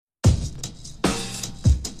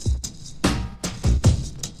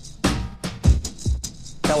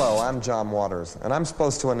Hello, I'm John Waters, and I'm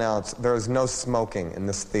supposed to announce there is no smoking in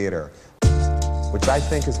this theater, which I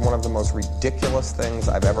think is one of the most ridiculous things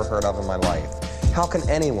I've ever heard of in my life. How can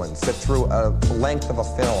anyone sit through a length of a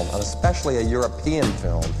film, and especially a European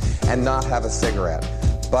film, and not have a cigarette?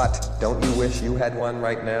 But don't you wish you had one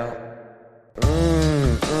right now?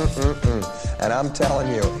 And I'm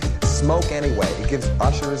telling you, smoke anyway. It gives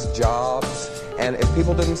ushers jobs, and if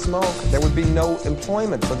people didn't smoke, there would be no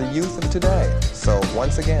employment for the youth of today. So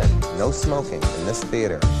once again, no smoking in this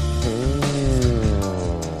theater.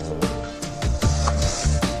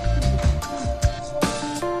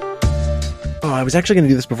 Oh, I was actually going to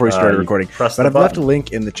do this before we started recording, but I've left a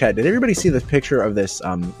link in the chat. Did everybody see the picture of this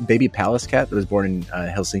baby palace cat that was born in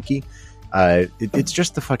Helsinki? It's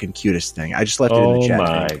just the fucking cutest thing. I just left it in the chat.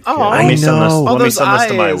 Oh my God. I know. Let me send this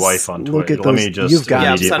to my wife on Twitter. Let me just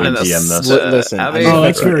immediately DM this. Listen,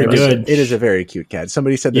 that's very good. It is a very cute cat.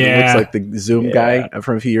 Somebody said that it looks like the Zoom guy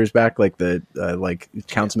from a few years back, like the like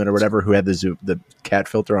councilman or whatever who had the cat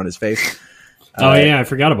filter on his face. I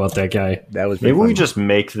forgot about that guy. That was maybe fun. we just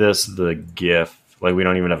make this the GIF. Like we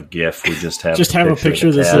don't even have GIF. We just have a picture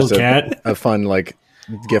of this little cat. A fun like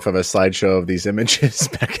GIF of a slideshow of these images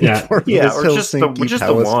back and forth. Yeah, or just the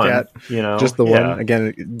one. Cat. You know, just the one.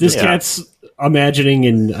 Again, this cat's imagining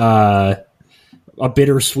in a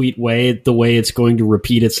bittersweet way the way it's going to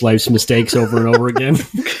repeat its life's mistakes over and over again.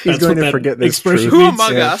 He's going to forget this expression. Who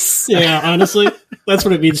among us? Yeah, honestly, that's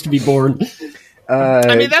what it means to be born.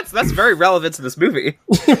 I mean, that's very relevant to this movie.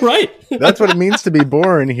 Right. That's what it means to be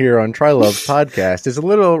born here on Trilove Podcast. It's a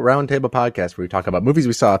little roundtable podcast where we talk about movies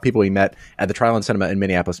we saw, people we met at the Trilon Cinema in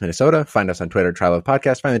Minneapolis, Minnesota. Find us on Twitter, Trilove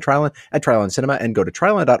Podcast. Find the Trilon at Trilon Cinema and go to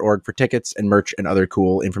trilon.org for tickets and merch and other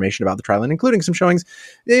cool information about the Trilon, including some showings.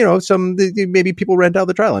 You know, maybe people rent out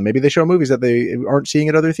the Trilon. Maybe they show movies that they aren't seeing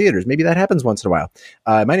at other theaters. Maybe that happens once in a while.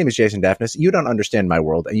 My name is Jason Daphnis. You don't understand my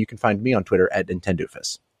world, and you can find me on Twitter at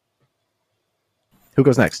Nintendoofus. Who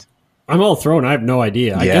goes next? I'm all thrown. I have no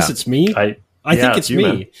idea. I guess it's me. I think it's me.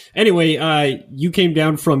 Man. Anyway, you came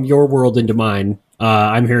down from your world into mine.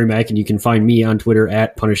 I'm Harry Mack, and you can find me on Twitter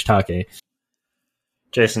at PunishTake.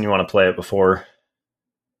 Jason, you want to play it before?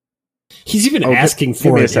 He's even asking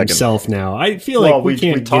for it himself now. I feel like we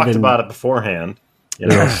can't. We talked about it beforehand. You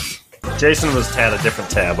know, Jason had a different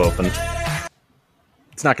tab open.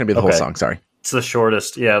 It's not going to be the whole song. Sorry. It's the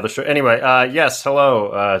shortest. Yeah, Anyway, yes,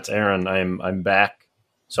 hello. It's Aaron. I'm back.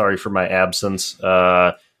 Sorry for my absence.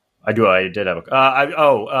 I did have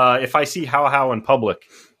a... if I see How in public,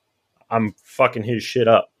 I'm fucking his shit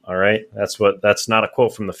up, all right? That's not a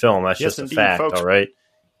quote from the film. That's just a fact, folks. All right?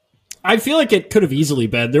 I feel like it could have easily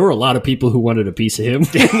been. There were a lot of people who wanted a piece of him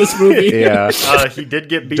in this movie. Yeah. He did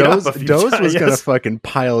get beat up a few times. Doze was going to fucking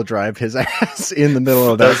pile drive his ass in the middle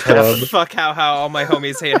of that club. Fuck How. All my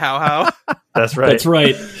homies hate How. That's right. That's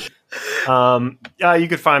right. You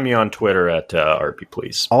could find me on Twitter at RP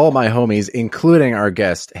Please. All my homies, including our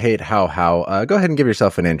guest, hate How. Go ahead and give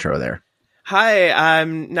yourself an intro there. Hi,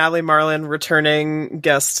 I'm Natalie Marlin, returning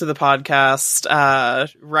guest to the podcast,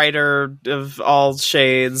 writer of all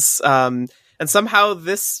shades. And somehow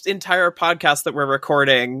this entire podcast that we're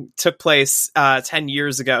recording took place 10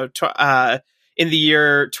 years ago, in the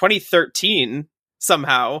year 2013,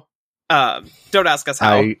 somehow. Don't ask us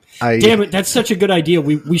how. Damn it, that's such a good idea.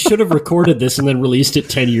 We should have recorded this and then released it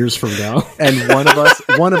 10 years from now. And one of us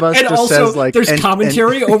and just also, says like there's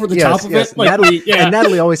commentary over the top of it. Like Natalie, and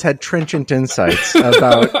Natalie always had trenchant insights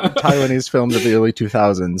about Taiwanese films of the early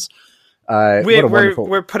 2000s.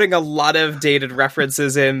 We're putting a lot of dated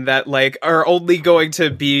references in that like are only going to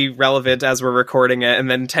be relevant as we're recording it,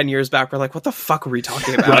 and then 10 years back we're like, what the fuck were we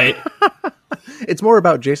talking about? Right. It's more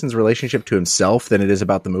about Jason's relationship to himself than it is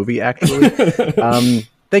about the movie, actually.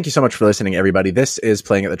 Thank you so much for listening, everybody. This is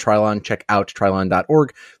Playing at the Trilon. Check out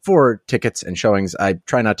trilon.org for tickets and showings. I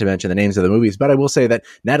try not to mention the names of the movies, but I will say that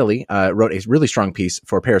Natalie wrote a really strong piece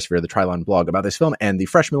for Perisphere, the Trilon blog, about this film and the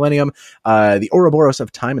fresh millennium, the Ouroboros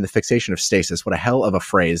of time and the fixation of stasis. What a hell of a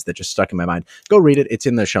phrase that just stuck in my mind. Go read it. It's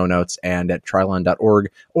in the show notes and at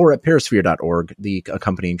trilon.org or at perisphere.org, the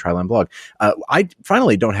accompanying Trilon blog. I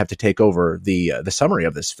finally don't have to take over the summary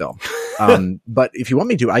of this film. But if you want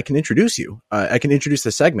me to, I can introduce you. I can introduce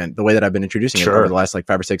the segment the way that I've been introducing it over the last like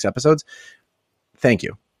 5 or 6 episodes. Thank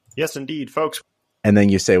you. Yes, indeed, folks. And then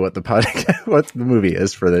you say what what the movie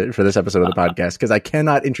is for this episode of the podcast, because I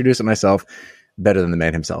cannot introduce it myself better than the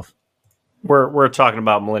man himself. We're talking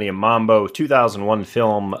about Millennium Mambo, 2001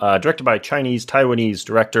 film directed by Chinese-Taiwanese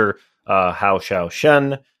director Hao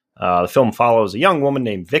Xiaoshen. The film follows a young woman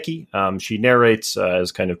named Vicky. She narrates,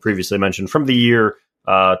 as kind of previously mentioned, from the year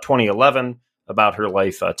 2011 about her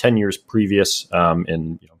life 10 years previous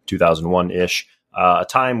in 2001-ish. a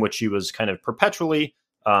time which she was kind of perpetually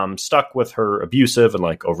stuck with her abusive and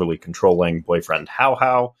like overly controlling boyfriend How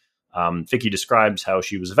How. Vicky describes how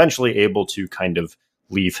she was eventually able to kind of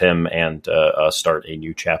leave him and start a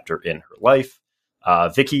new chapter in her life.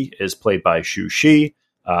 Vicky is played by Shu Shi.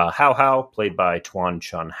 How How, played by Tuan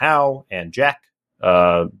Chun Hao, and Jack,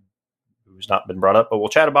 who's not been brought up, but we'll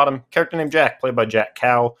chat about him. Character named Jack, played by Jack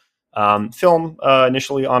Cow. Film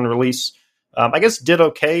initially on release, I guess did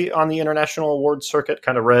okay on the international awards circuit.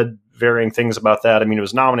 Kind of read varying things about that. I mean, it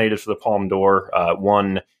was nominated for the Palme d'Or,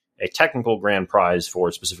 won a technical grand prize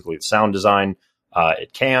for specifically the sound design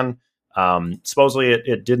at Cannes. Supposedly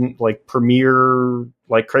it didn't like premiere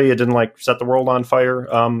like crazy. It didn't like set the world on fire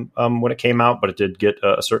when it came out, but it did get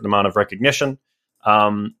a certain amount of recognition.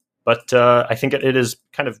 But I think it has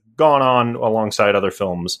kind of gone on alongside other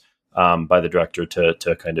films by the director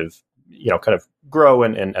to kind of grow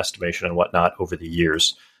in estimation and whatnot over the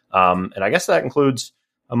years. And I guess that includes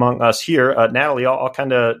among us here. Natalie, I'll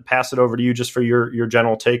kind of pass it over to you just for your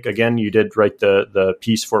general take. Again, you did write the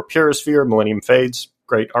piece for Purosphere, Millennium Fades.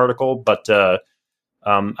 Great article, but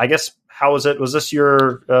I guess how is it? Was this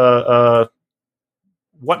your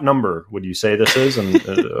what number would you say this is and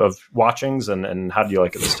of watchings, and how do you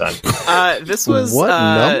like it this time? This was what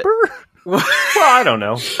number? Well, I don't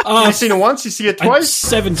know. You've seen it once, you see it twice.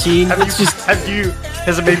 17.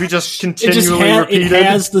 Has it maybe just continually repeated? It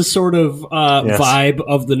has the sort of vibe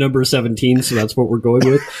of the number 17, so that's what we're going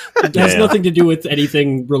with. It has nothing to do with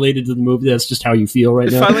anything related to the movie. That's just how you feel right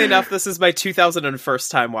now. Funnily enough, this is my 2001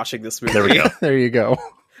 time watching this movie. There we go. There you go.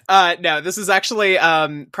 No, this is actually,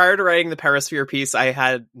 prior to writing the Purosphere piece, I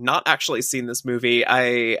had not actually seen this movie.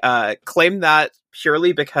 I claimed that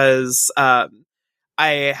purely because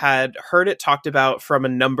I had heard it talked about from a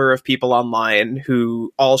number of people online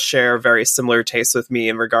who all share very similar tastes with me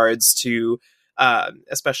in regards to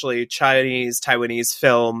especially Chinese, Taiwanese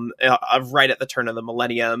film right at the turn of the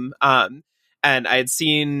millennium. And I had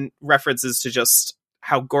seen references to just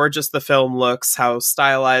how gorgeous the film looks, how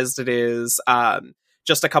stylized it is.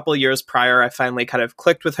 Just a couple of years prior, I finally kind of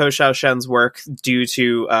clicked with Ho Xiaoshen's work due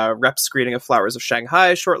to rep screening of Flowers of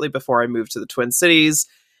Shanghai shortly before I moved to the Twin Cities.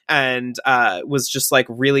 And was just like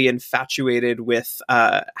really infatuated with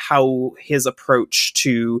how his approach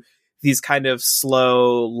to these kind of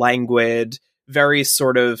slow, languid, very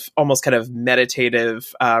sort of almost kind of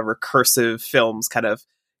meditative, recursive films kind of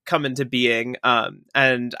come into being.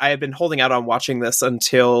 And I had been holding out on watching this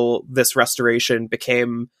until this restoration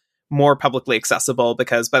became more publicly accessible,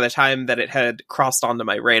 because by the time that it had crossed onto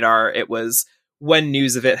my radar, it was when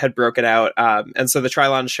news of it had broken out. And so the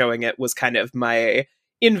Trilon showing it was kind of my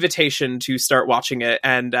invitation to start watching it.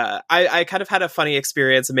 And I kind of had a funny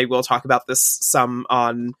experience, and maybe we'll talk about this some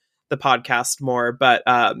on the podcast more. But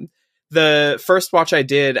the first watch I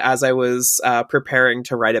did as I was preparing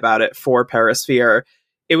to write about it for Purosphere,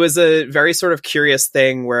 it was a very sort of curious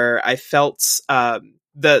thing where I felt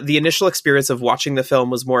the initial experience of watching the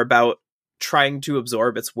film was more about trying to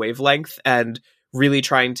absorb its wavelength and really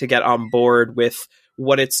trying to get on board with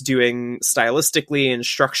what it's doing stylistically and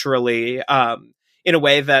structurally, in a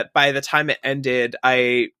way that by the time it ended,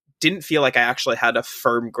 I didn't feel like I actually had a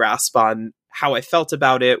firm grasp on how I felt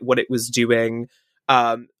about it, what it was doing.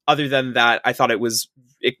 Other than that, I thought it was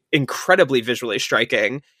incredibly visually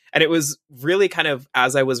striking. And it was really kind of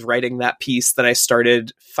as I was writing that piece that I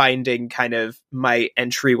started finding kind of my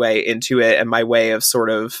entryway into it and my way of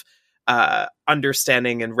sort of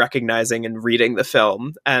understanding and recognizing and reading the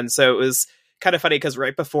film. And so it was kind of funny because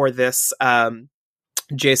right before this,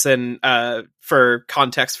 Jason, for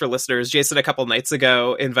context for listeners, Jason a couple nights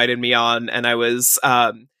ago invited me on, and I was,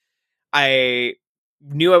 I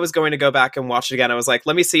knew I was going to go back and watch it again. I was like,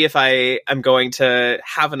 let me see if I am going to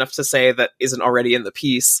have enough to say that isn't already in the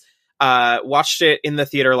piece. Watched it in the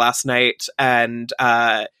theater last night, and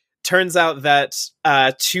turns out that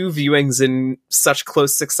two viewings in such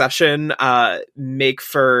close succession make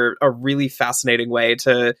for a really fascinating way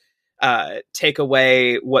to take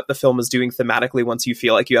away what the film is doing thematically once you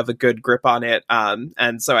feel like you have a good grip on it.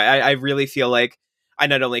 And so I really feel like I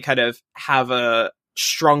not only kind of have a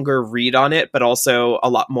stronger read on it, but also a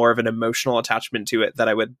lot more of an emotional attachment to it that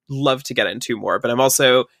I would love to get into more. But I'm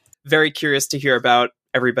also very curious to hear about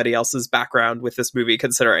everybody else's background with this movie,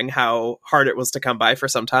 considering how hard it was to come by for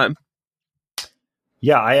some time.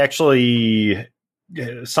 Yeah, I actually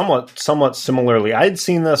somewhat similarly, I'd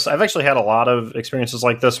seen this. I've actually had a lot of experiences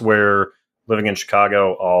like this where living in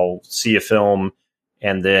Chicago, I'll see a film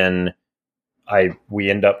and then we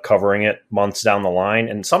end up covering it months down the line.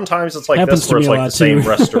 And sometimes it's like happens this where it's like the same too.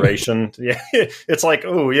 restoration. Yeah. It's like,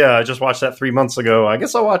 oh yeah, I just watched that 3 months ago. I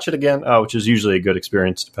guess I'll watch it again. Which is usually a good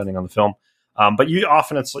experience depending on the film. But you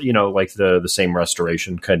often it's, like the same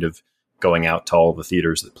restoration kind of going out to all the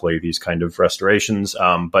theaters that play these kind of restorations.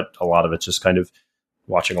 But a lot of it's just kind of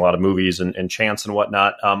watching a lot of movies and chants and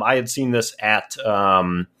whatnot. I had seen this at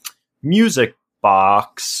Music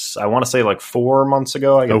Box, I want to say like 4 months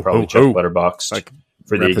ago. I could probably check Letterboxd like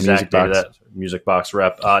for the exact date of that Music Box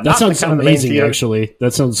rep. That sounds amazing, actually.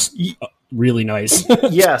 That sounds really nice.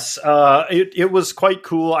 Yes, it was quite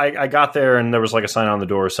cool. I got there and there was like a sign on the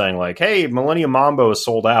door saying like, "Hey, Millennium Mambo is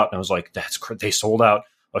sold out." And I was like, they sold out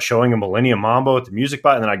a showing of Millennium Mambo at the Music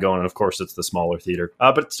Box. And then I go in, and of course it's the smaller theater,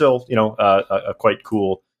 but still, quite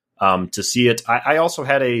cool to see it. I also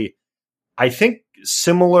had I think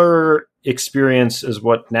similar experience as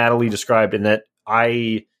what Natalie described, in that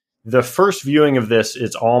the first viewing of this,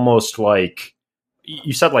 it's almost like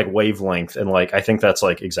you said, like wavelength, and like I think that's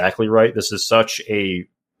like exactly right. This is such a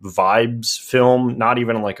vibes film, not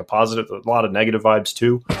even like a positive, a lot of negative vibes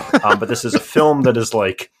too, but this is a film that is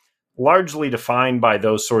like largely defined by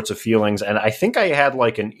those sorts of feelings, and I think I had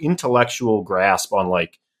like an intellectual grasp on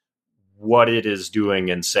like what it is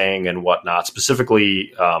doing and saying and whatnot,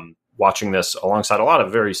 specifically watching this alongside a lot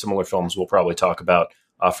of very similar films we'll probably talk about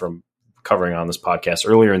from covering on this podcast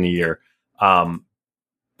earlier in the year.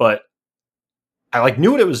 But I like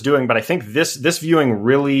knew what it was doing, but I think this viewing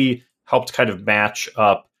really helped kind of match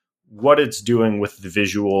up what it's doing with the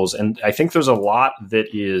visuals. And I think there's a lot that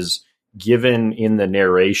is given in the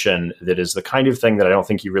narration that is the kind of thing that I don't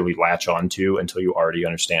think you really latch onto until you already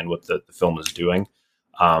understand what the film is doing.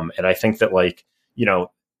 And I think that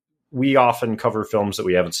we often cover films that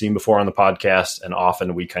we haven't seen before on the podcast, and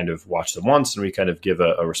often we kind of watch them once and we kind of give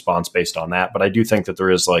a response based on that. But I do think that there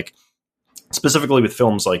is, like, specifically with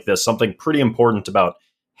films like this, something pretty important about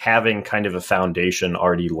having kind of a foundation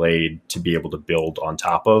already laid to be able to build on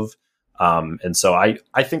top of. And so I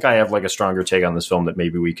think I have like a stronger take on this film that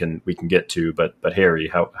maybe we can get to. But Harry,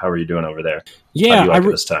 how are you doing over there? Yeah, how do you like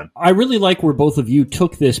it this time? I really like where both of you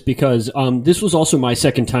took this, because this was also my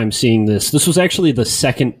second time seeing this. This was actually the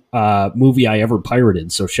second movie I ever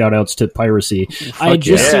pirated. So shout outs to piracy. I had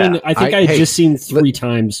just seen 3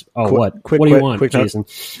 times. Oh, what do you want, Jason?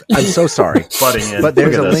 I'm so sorry. But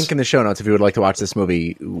there's a link in the show notes if you would like to watch this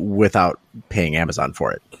movie without paying Amazon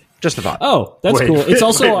for it. Just a thought. Oh, that's cool. It's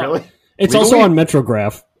also really? It's also on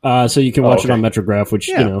Metrograph, so you can watch it on Metrograph. Which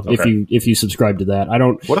if you subscribe to that, I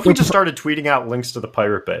don't. What if we just started tweeting out links to the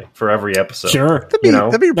Pirate Bay for every episode? Sure, that'd be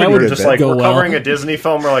pretty good. Just like we're covering a Disney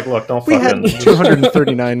film, we're like, look, don't we fucking. Had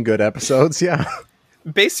 239 good episodes. Yeah,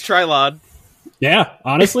 base Trilod. Yeah,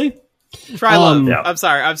 honestly. Trilon. I'm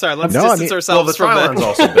sorry. Let's distance ourselves from Trilon's that.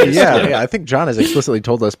 also based. Yeah. I think John has explicitly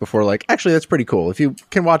told us before, like, actually, that's pretty cool. If you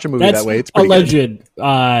can watch a movie that way, it's pretty alleged. Good.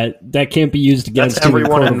 That can't be used against that's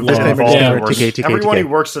everyone involved. TK. Everyone who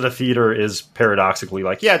works at a theater is paradoxically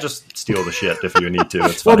like, yeah, just steal the shit if you need to.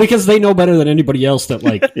 It's fine. Well, because they know better than anybody else that,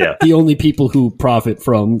 like, the only people who profit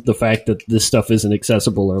from the fact that this stuff isn't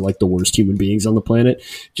accessible are like the worst human beings on the planet,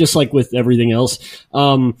 just like with everything else.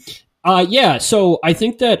 So I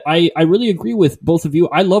think that I really agree with both of you.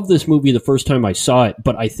 I love this movie the first time I saw it,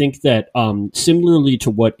 but I think that similarly to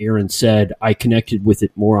what Aaron said, I connected with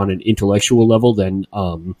it more on an intellectual level than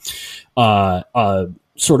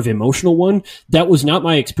sort of emotional one. That was not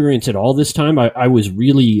my experience at all this time. I was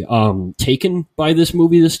really taken by this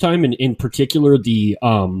movie this time, and in particular the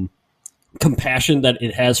compassion that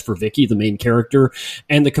it has for Vicky, the main character,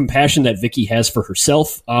 and the compassion that Vicky has for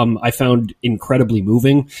herself, I found incredibly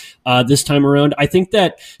moving this time around. I think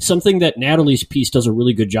that something that Natalie's piece does a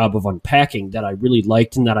really good job of unpacking that I really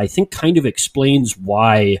liked, and that I think kind of explains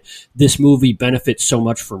why this movie benefits so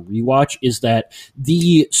much from rewatch, is that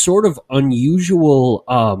the sort of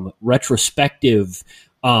unusual retrospective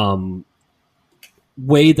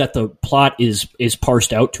way that the plot is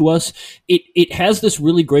parsed out to us, it has this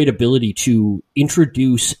really great ability to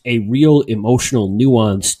introduce a real emotional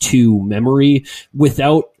nuance to memory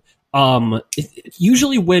without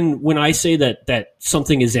usually when I say that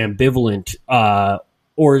something is ambivalent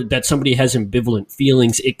or that somebody has ambivalent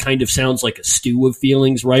feelings, it kind of sounds like a stew of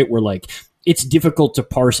feelings, right? Where like it's difficult to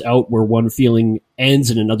parse out where one feeling ends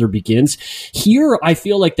and another begins. Here, I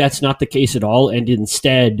feel like that's not the case at all, and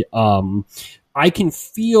instead I can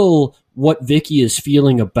feel what Vicky is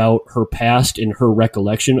feeling about her past and her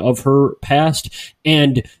recollection of her past.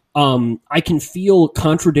 And I can feel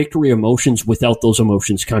contradictory emotions without those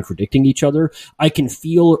emotions contradicting each other. I can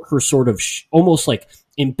feel her sort of almost like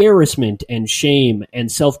embarrassment and shame and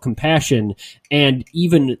self-compassion and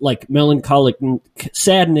even like melancholic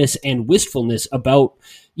sadness and wistfulness about,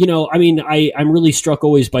 you know, I mean, I'm really struck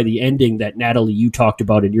always by the ending that Natalie, you talked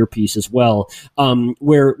about in your piece as well,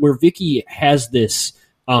 where Vicky has this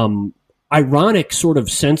ironic sort of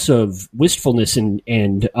sense of wistfulness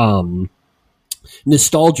and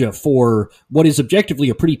nostalgia for what is objectively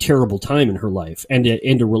a pretty terrible time in her life and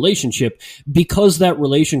a relationship, because that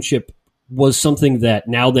relationship was something that,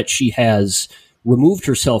 now that she has removed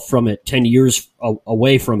herself from it 10 years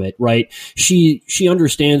away from it, right? She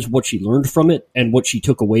understands what she learned from it and what she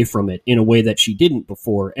took away from it in a way that she didn't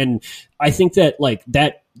before. And I think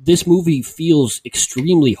that this movie feels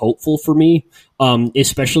extremely hopeful for me,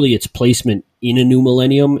 especially its placement in a new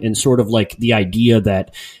millennium, and sort of like the idea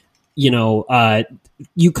that,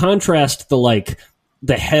 you contrast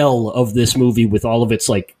the hell of this movie with all of its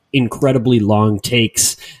like incredibly long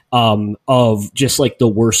takes of just like the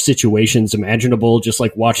worst situations imaginable, just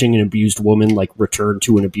like watching an abused woman like return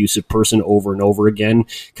to an abusive person over and over again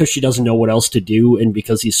because she doesn't know what else to do, and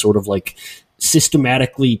because he's sort of like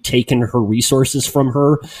systematically taken her resources from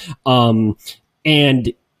her.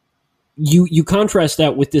 And you contrast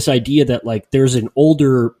that with this idea that like there's an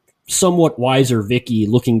older, somewhat wiser Vicky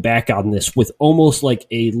looking back on this with almost like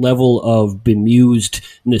a level of bemused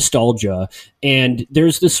nostalgia. And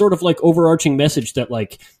there's this sort of like overarching message that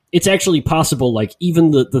like it's actually possible, like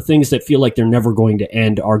even the things that feel like they're never going to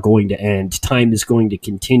end are going to end. Time is going to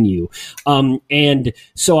continue. And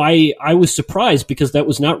so I was surprised, because that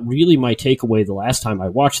was not really my takeaway the last time I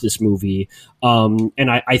watched this movie. And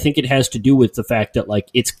I think it has to do with the fact that like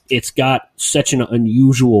it's got such an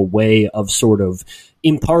unusual way of sort of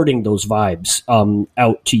imparting those vibes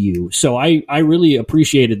out to you. So I really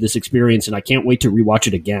appreciated this experience, and I can't wait to rewatch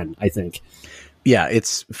it again, I think. Yeah,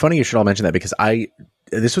 it's funny you should all mention that, because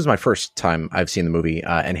this was my first time I've seen the movie,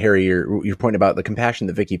 and Harry, your point about the compassion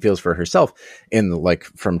that Vicky feels for herself in like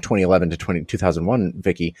from 2011 to 2001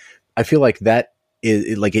 Vicky, I feel like that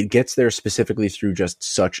is like it gets there specifically through just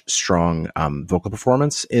such strong vocal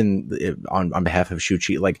performance on behalf of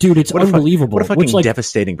Shuchi. Like, dude, it's unbelievable. What a fucking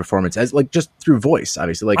devastating performance, as like just through voice,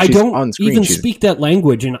 obviously. Like, I she's don't on screen, even speak that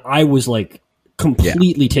language, and I was like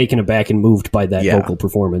completely taken aback and moved by that vocal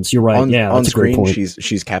performance. You're right. On that's screen, a great point.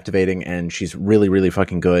 she's captivating, and she's really, really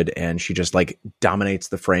fucking good, and she just like dominates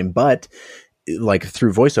the frame. But like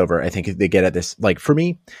through voiceover, I think they get at this. Like for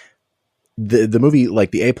me, the movie, like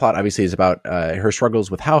the A plot, obviously is about her struggles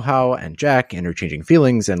with How and Jack and her changing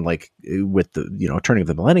feelings, and like with the turning of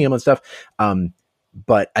the millennium and stuff.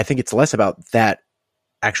 But I think it's less about that.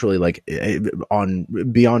 Actually, like on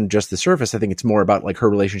beyond just the surface, I think it's more about like her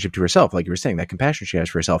relationship to herself, like you were saying, that compassion she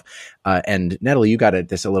has for herself. And Natalie, you got at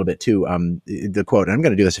this a little bit too. The quote, and I'm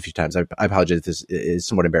going to do this a few times. I apologize if this is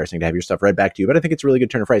somewhat embarrassing to have your stuff read back to you, but I think it's a really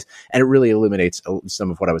good turn of phrase, and it really illuminates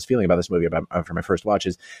some of what I was feeling about this movie after my first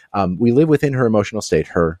watches. We live within her emotional state,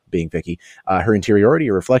 her being Vicky, her interiority,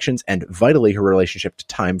 her reflections, and vitally her relationship to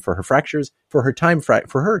time. For her time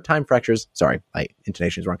fractures. Sorry, my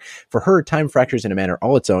intonation is wrong. For her, time fractures in a manner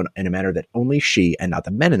all its own, in a manner that only she and not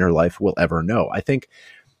the men in her life will ever know. I think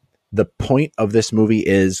the point of this movie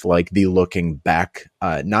is like the looking back,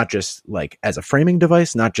 not just like as a framing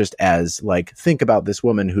device, not just as like, think about this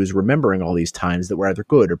woman who's remembering all these times that were either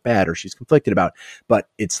good or bad or she's conflicted about, but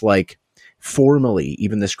it's like formally,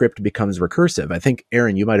 even the script becomes recursive. I think,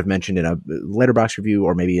 Aaron, you might have mentioned in a Letterboxd review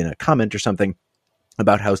or maybe in a comment or something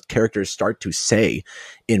about how characters start to say,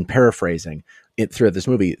 in paraphrasing it throughout this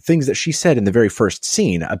movie, things that she said in the very first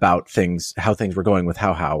scene about how things were going with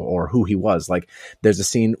How or who he was. Like there's a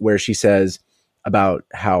scene where she says about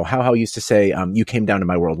how used to say, you came down to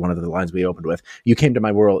my world. One of the lines we opened with, you came down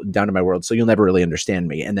to my world, so you'll never really understand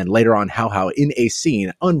me. And then later on, how in a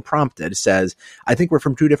scene unprompted says, I think we're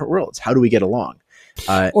from two different worlds. How do we get along?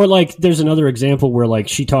 Or like there's another example where like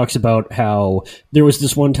she talks about how there was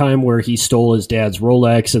this one time where he stole his dad's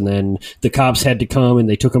Rolex, and then the cops had to come and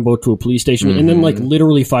they took him both to a police station, and then like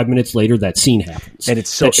literally 5 minutes later that scene happens, and it's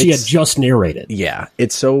so that she had just narrated. Yeah,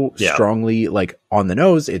 it's so strongly like on the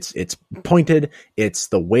nose. It's pointed. It's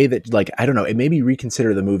the way that, like, I don't know, it made me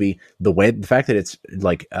reconsider the movie, the fact that it's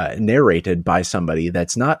like narrated by somebody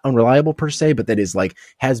that's not unreliable per se, but that is like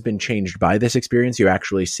has been changed by this experience you're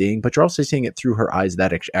actually seeing, but you're also seeing it through her eyes,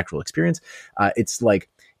 that actual experience. It's like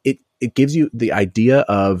it gives you the idea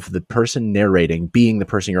of the person narrating being the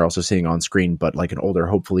person you're also seeing on screen, but like an older,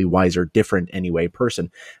 hopefully wiser, different anyway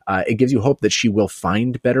person. It gives you hope that she will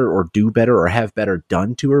find better or do better or have better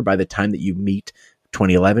done to her by the time that you meet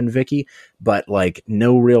 2011 Vicky. but like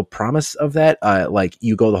no real promise of that. Like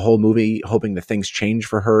you go the whole movie hoping that things change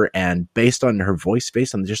for her, and based on her voice,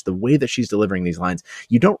 based on just the way that she's delivering these lines,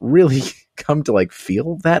 you don't really come to like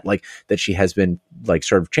feel that, like that she has been like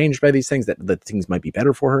sort of changed by these things, that things might be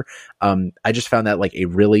better for her. I just found that like a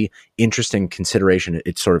really interesting consideration.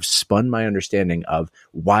 It sort of spun my understanding of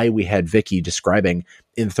why we had Vicky describing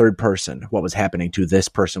in third person what was happening to this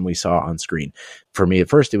person we saw on screen. For me at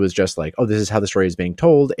first, it was just like, oh, this is how the story is being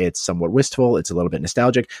told. It's somewhat wistful. It's a little bit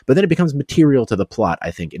nostalgic, but then it becomes material to the plot,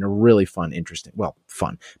 I think, in a really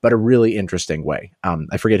but a really interesting way.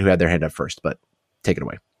 I forget who had their hand up first, but take it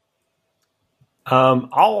away.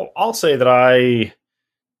 I'll say that I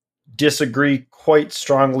disagree quite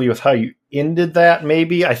strongly with how you ended that.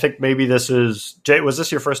 Maybe I think maybe this is was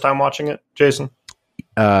this your first time watching it, Jason?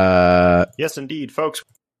 Yes, indeed, folks.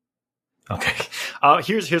 Okay.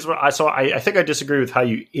 Here's what I think I disagree with how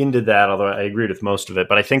you ended that, although I agreed with most of it.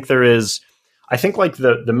 But I think like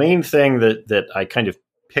the main thing that I kind of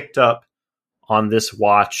picked up on this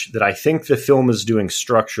watch that I think the film is doing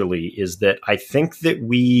structurally is that I think that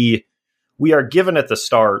we are given at the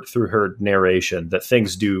start through her narration that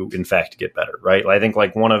things do in fact get better, right? I think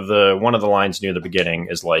like one of the lines near the beginning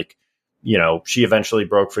is like, you know, she eventually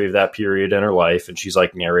broke free of that period in her life, and she's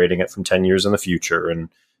like narrating it from 10 years in the future and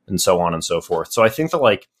so on and so forth. So I think that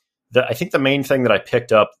like I think the main thing that I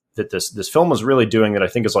picked up that this film is really doing that I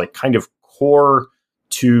think is like kind of core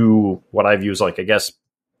to what I view as like, I guess,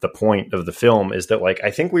 the point of the film is that like I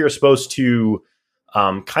think we are supposed to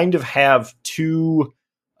kind of have two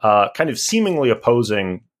kind of seemingly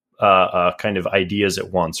opposing kind of ideas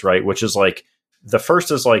at once, right? Which is like the first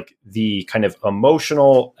is like the kind of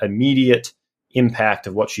emotional, immediate impact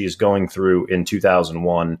of what she is going through in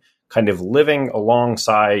 2001, kind of living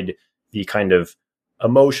alongside the kind of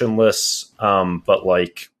emotionless, but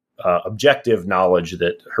like objective knowledge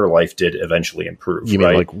that her life did eventually improve. You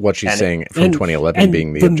mean like what she's saying from 2011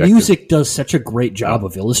 being the objective? The music does such a great job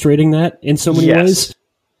of illustrating that in so many ways.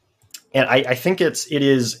 And I think it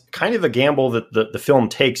is kind of a gamble that the film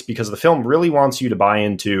takes, because the film really wants you to buy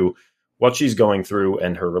into what she's going through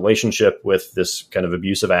and her relationship with this kind of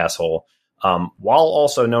abusive asshole, while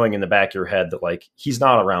also knowing in the back of your head that like he's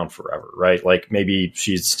not around forever, right? Like maybe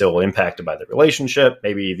she's still impacted by the relationship,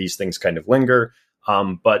 maybe these things kind of linger,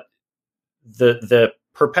 but the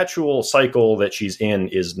perpetual cycle that she's in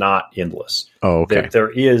is not endless. Oh, okay.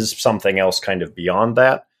 There is something else kind of beyond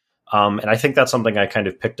that. And I think that's something I kind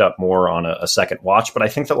of picked up more on a second watch. But I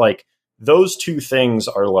think that like those two things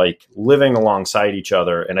are like living alongside each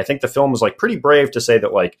other. And I think the film was like pretty brave to say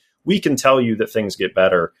that like we can tell you that things get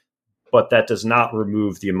better, but that does not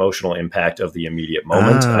remove the emotional impact of the immediate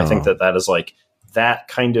moment. And I think that is like that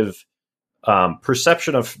kind of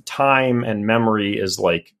perception of time and memory is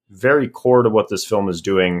like very core to what this film is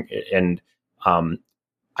doing. And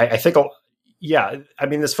I think, I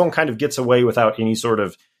mean, this film kind of gets away without any sort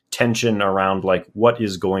of tension around like what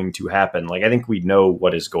is going to happen. Like I think we know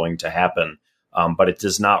what is going to happen, but it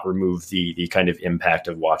does not remove the kind of impact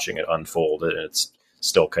of watching it unfold. And it's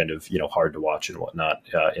still kind of, you know, hard to watch and whatnot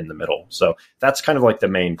in the middle. So that's kind of like the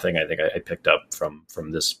main thing I think I picked up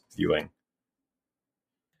from this viewing.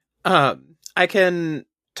 I can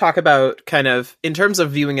talk about kind of in terms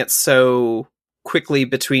of viewing it so quickly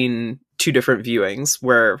between two different viewings,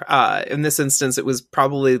 where in this instance it was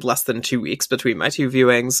probably less than 2 weeks between my two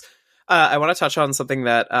viewings. I want to touch on something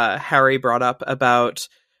that Harry brought up about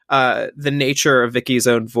the nature of Vicky's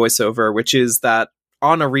own voiceover, which is that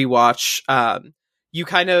on a rewatch, you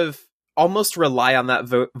kind of almost rely on that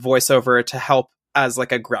voiceover to help as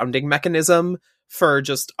like a grounding mechanism for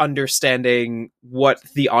just understanding what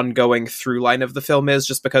the ongoing through line of the film is,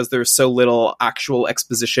 just because there's so little actual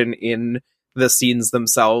exposition in the scenes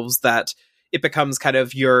themselves that it becomes kind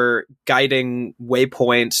of your guiding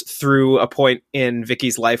waypoint through a point in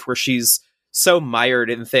Vicky's life where she's so mired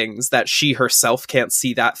in things that she herself can't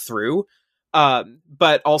see that through.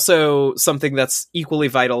 But also something that's equally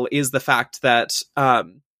vital is the fact that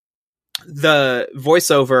the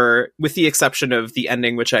voiceover, with the exception of the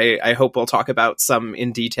ending, which I hope we'll talk about some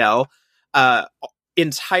in detail,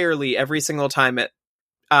 entirely every single time it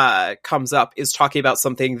comes up is talking about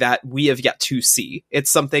something that we have yet to see.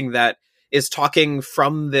 It's something that is talking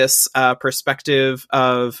from this perspective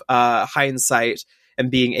of hindsight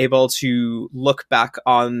and being able to look back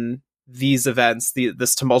on these events,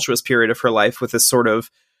 this tumultuous period of her life with this sort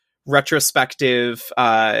of retrospective,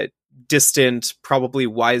 distant, probably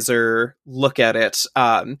wiser look at it.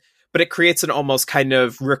 But it creates an almost kind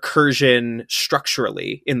of recursion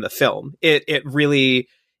structurally in the film. It really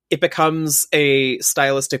becomes a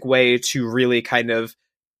stylistic way to really kind of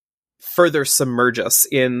further submerge us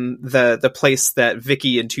in the place that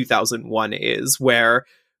Vicky in 2001 is, where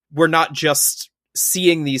we're not just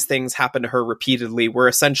seeing these things happen to her repeatedly. We're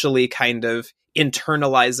essentially kind of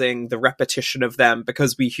internalizing the repetition of them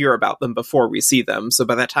because we hear about them before we see them. So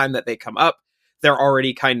by the time that they come up, they're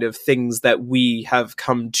already kind of things that we have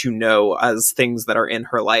come to know as things that are in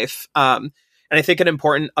her life. And I think an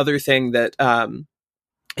important other thing that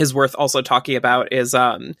is worth also talking about is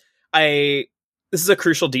this is a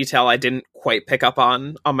crucial detail I didn't quite pick up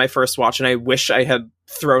on my first watch, and I wish I had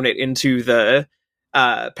thrown it into the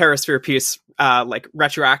Perisphere piece like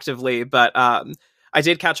retroactively, but I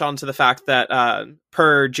did catch on to the fact that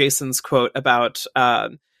per Jason's quote about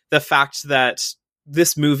the fact that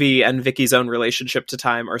this movie and Vicky's own relationship to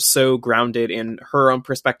time are so grounded in her own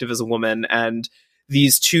perspective as a woman and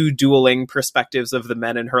these two dueling perspectives of the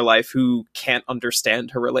men in her life who can't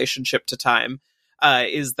understand her relationship to time,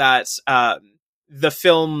 is that the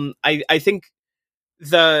film, I think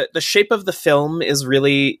the shape of the film is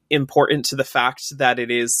really important to the fact that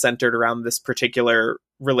it is centered around this particular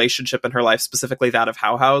relationship in her life, specifically that of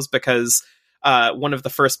Hao Hao's, because one of the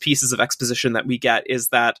first pieces of exposition that we get is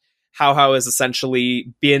that Hao Hao has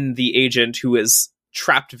essentially been the agent who has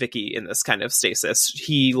trapped Vicky in this kind of stasis.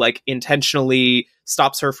 He like intentionally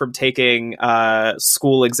stops her from taking a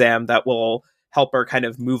school exam that will help her kind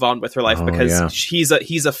of move on with her life because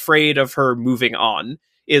he's afraid of her moving on,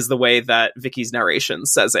 is the way that Vicky's narration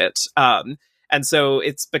says it. And so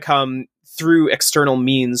it's become through external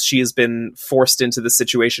means, she has been forced into the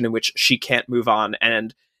situation in which she can't move on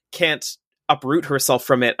and can't uproot herself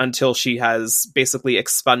from it until she has basically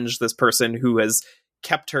expunged this person who has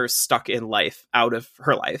kept her stuck in life out of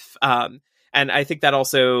her life. And I think that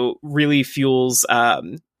also really fuels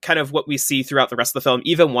kind of what we see throughout the rest of the film,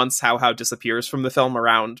 even once Hao Hao disappears from the film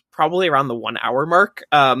probably around the 1 hour mark,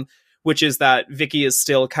 which is that Vicky is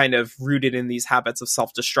still kind of rooted in these habits of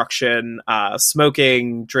self-destruction,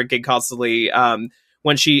 smoking, drinking constantly.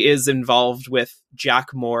 When she is involved with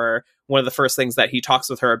Jack Moore, one of the first things that he talks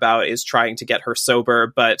with her about is trying to get her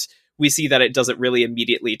sober, but we see that it doesn't really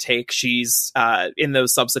immediately take. She's in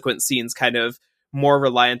those subsequent scenes kind of more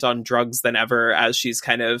reliant on drugs than ever, as she's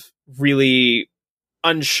kind of really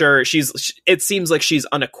unsure. It seems like she's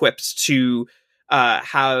unequipped to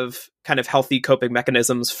have kind of healthy coping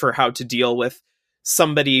mechanisms for how to deal with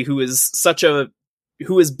somebody who has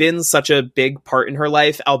been such a big part in her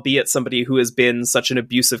life, albeit somebody who has been such an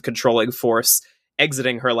abusive, controlling force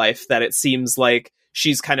exiting her life, that it seems like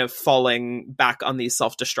she's kind of falling back on these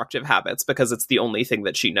self-destructive habits because it's the only thing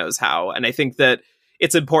that she knows how. And I think that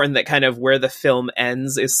it's important that kind of where the film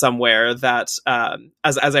ends is somewhere that,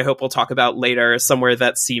 as I hope we'll talk about later, somewhere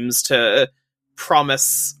that seems to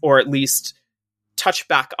promise or at least touch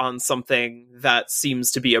back on something that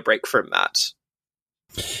seems to be a break from that.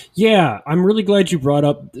 Yeah, I'm really glad you brought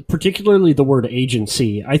up particularly the word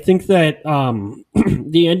agency. I think that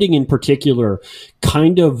the ending in particular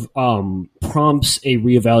kind of prompts a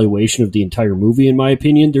reevaluation of the entire movie, in my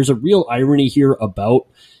opinion. There's a real irony here about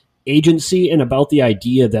agency and about the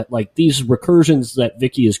idea that like these recursions that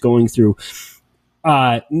Vicky is going through,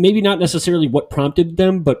 maybe not necessarily what prompted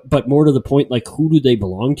them, but more to the point, like, who do they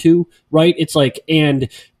belong to, right? It's like, and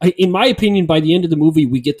in my opinion, by the end of the movie,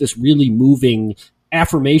 we get this really moving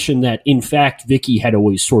affirmation that, in fact, Vicky had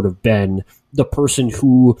always sort of been the person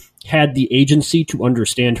who had the agency to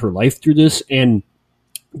understand her life through this. And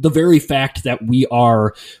the very fact that we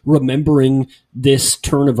are remembering this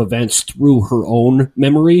turn of events through her own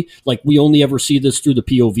memory, like we only ever see this through the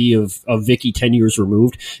POV of Vicky 10 years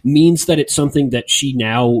removed, means that it's something that she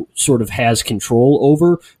now sort of has control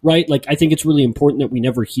over, right? Like, I think it's really important that we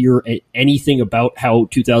never hear anything about how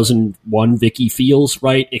 2001 Vicky feels,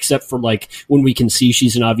 right? Except for like when we can see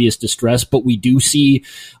she's in obvious distress, but we do see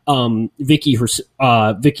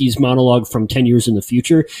Vicky's monologue from 10 years in the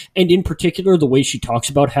future. And in particular, the way she talks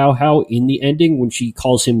about how in the ending, when she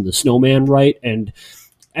calls him the snowman, right? And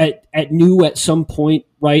at some point,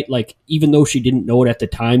 right, like, even though she didn't know it at the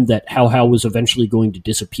time, that Hao was eventually going to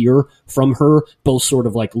disappear from her, both sort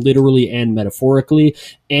of like literally and metaphorically.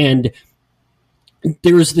 And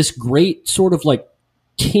there is this great sort of like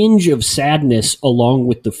tinge of sadness along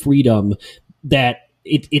with the freedom that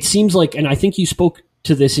it seems like, and I think you spoke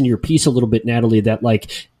to this in your piece a little bit, Natalie, that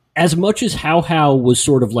like as much as How was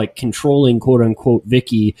sort of like controlling, quote unquote,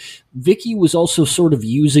 Vicky was also sort of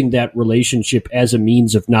using that relationship as a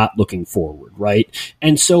means of not looking forward, right?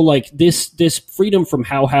 And so like this freedom from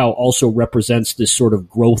How also represents this sort of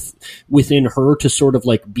growth within her to sort of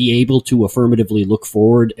like be able to affirmatively look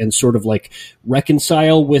forward and sort of like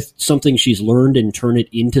reconcile with something she's learned and turn it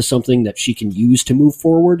into something that she can use to move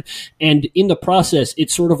forward. And in the process,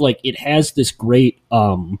 it's sort of like it has this great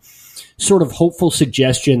sort of hopeful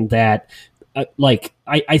suggestion that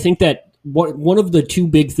I think that one of the two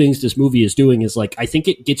big things this movie is doing is like I think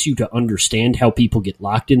it gets you to understand how people get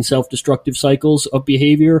locked in self-destructive cycles of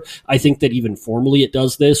behavior. I think that even formally it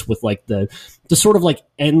does this with like the sort of like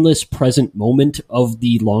endless present moment of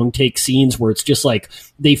the long take scenes where it's just like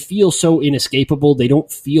they feel so inescapable. They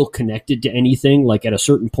don't feel connected to anything. Like at a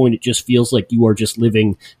certain point it just feels like you are just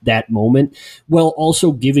living that moment, while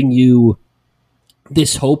also giving you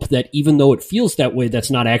this hope that even though it feels that way, that's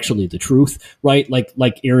not actually the truth, right?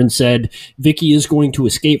 Like Aaron said, Vicky is going to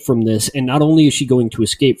escape from this. And not only is she going to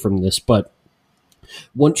escape from this, but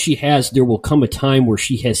once she has, there will come a time where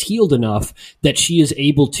she has healed enough that she is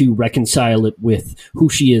able to reconcile it with who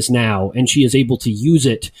she is now. And she is able to use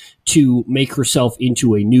it to make herself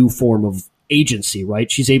into a new form of agency,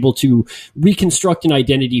 right? She's able to reconstruct an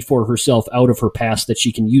identity for herself out of her past that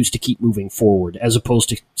she can use to keep moving forward, as opposed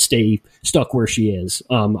to stay stuck where she is.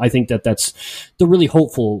 I think that that's the really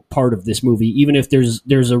hopeful part of this movie, even if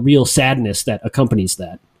there's a real sadness that accompanies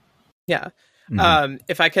that. Yeah.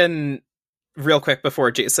 If I can, real quick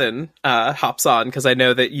before Jason hops on, because I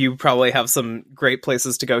know that you probably have some great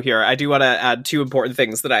places to go here, I do want to add two important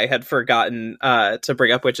things that I had forgotten to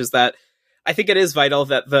bring up, which is that I think it is vital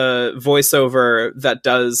that the voiceover that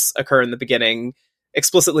does occur in the beginning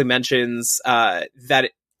explicitly mentions that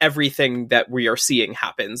everything that we are seeing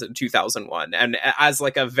happens in 2001, and as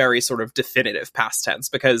like a very sort of definitive past tense,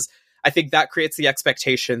 because I think that creates the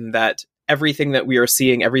expectation that everything that we are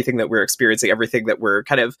seeing, everything that we're experiencing, everything that we're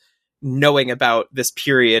kind of knowing about this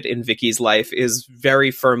period in Vicky's life is very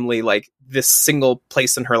firmly like this single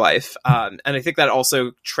place in her life. And I think that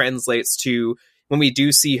also translates to when we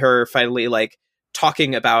do see her finally like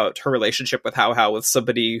talking about her relationship with How with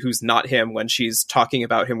somebody who's not him, when she's talking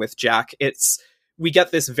about him with Jack, we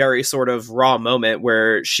get this very sort of raw moment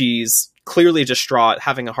where she's clearly distraught,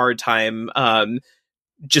 having a hard time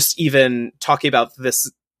just even talking about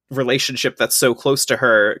this relationship that's so close to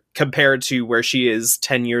her, compared to where she is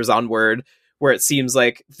 10 years onward, where it seems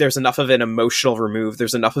like there's enough of an emotional remove,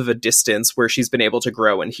 there's enough of a distance where she's been able to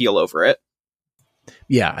grow and heal over it.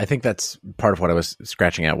 Yeah, I think that's part of what I was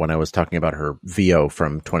scratching at when I was talking about her VO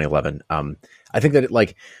from 2011. I think that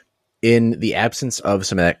like in the absence of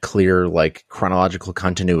some of that clear like chronological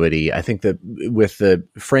continuity, I think that with the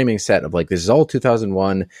framing set of like this is all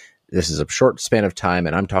 2001, this is a short span of time,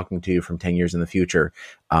 and I'm talking to you from 10 years in the future.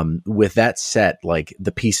 With that set, like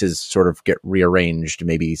the pieces sort of get rearranged.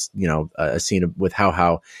 Maybe, you know, a scene with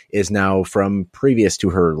How is now from previous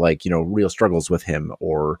to her, like, you know, real struggles with him,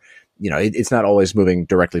 or, you know, it's not always moving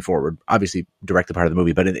directly forward, obviously directly part of the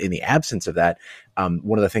movie, but in the absence of that,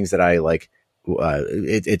 one of the things that I like,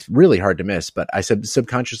 it's really hard to miss, but I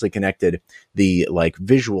subconsciously connected the like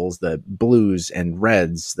visuals, the blues and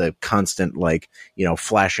reds, the constant like, you know,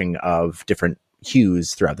 flashing of different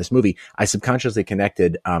hues throughout this movie. I subconsciously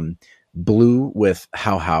connected blue with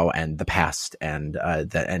How and the past and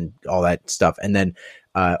and all that stuff, and then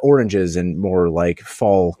oranges and more like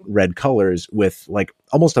fall red colors with like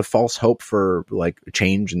almost a false hope for like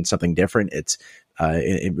change and something different. It's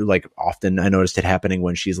like often I noticed it happening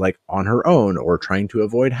when she's like on her own or trying to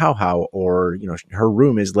avoid How, or, you know, her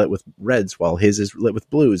room is lit with reds while his is lit with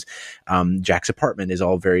blues. Jack's apartment is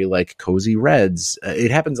all very like cozy reds.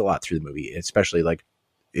 It happens a lot through the movie, especially like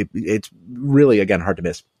it's really, again, hard to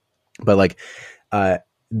miss, but like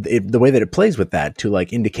the way that it plays with that to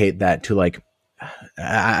like indicate that to like,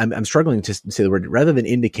 I'm struggling to say the word rather than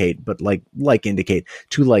indicate, but like indicate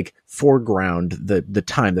to like foreground the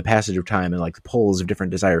time, the passage of time, and like the poles of different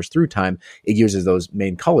desires through time. It uses those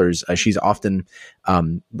main colors. She's often,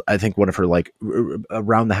 I think one of her like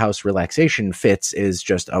around the house relaxation fits is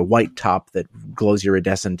just a white top that glows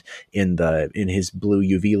iridescent in his blue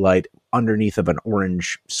UV light underneath of an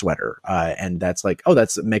orange sweater. And that's like, oh,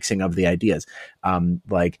 that's a mixing of the ideas.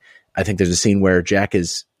 Like I think there's a scene where Jack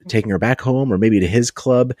is taking her back home or maybe to his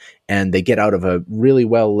club, and they get out of a really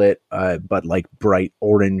well lit but like bright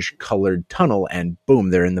orange colored tunnel, and boom,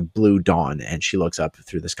 they're in the blue dawn, and she looks up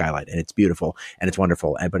through the skylight, and it's beautiful and it's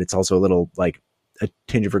wonderful, but it's also a little like a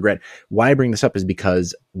tinge of regret. Why I bring this up is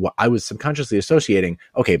because I was subconsciously associating,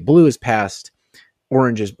 okay, blue is past,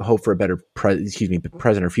 orange is hope for a better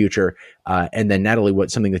present or future. And then Natalie,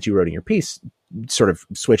 something that you wrote in your piece sort of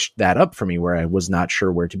switched that up for me, where I was not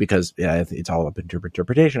sure where to, because it's all up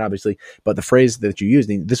interpretation, obviously. But the phrase that you used,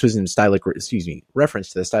 this was in reference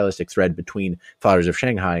to the stylistic thread between Flowers of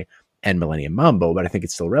Shanghai and Millennium Mambo, but I think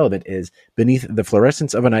it's still relevant, is beneath the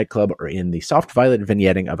fluorescence of a nightclub or in the soft violet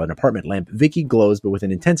vignetting of an apartment lamp, Vicky glows, but with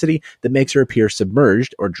an intensity that makes her appear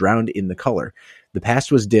submerged or drowned in the color. The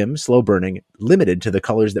past was dim, slow burning, limited to the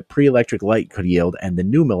colors that pre-electric light could yield, and the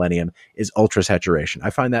new millennium is ultra saturation. I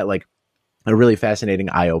find that like a really fascinating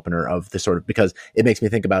eye-opener of the sort of, because it makes me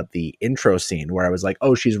think about the intro scene where I was like,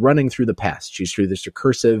 oh, she's running through the past. She's through this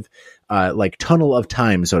recursive, like tunnel of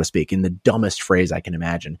time, so to speak, in the dumbest phrase I can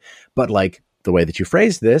imagine. But like the way that you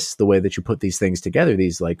phrase this, the way that you put these things together,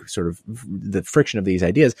 these like sort of the friction of these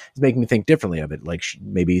ideas is making me think differently of it. Like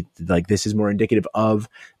maybe like this is more indicative of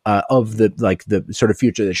the like the sort of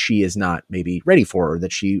future that she is not maybe ready for, or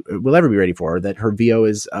that she will ever be ready for, or that her VO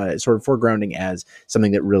is sort of foregrounding as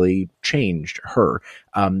something that really changed her.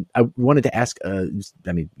 I wanted to ask,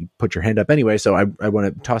 I mean, you put your hand up anyway, so I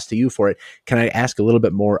want to toss to you for it. Can I ask a little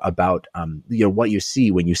bit more about, what you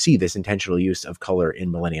see when you see this intentional use of color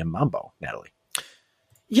in Millennium Mambo, Natalie?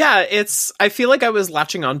 Yeah, I feel like I was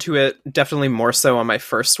latching onto it definitely more so on my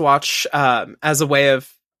first watch, as a way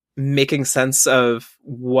of making sense of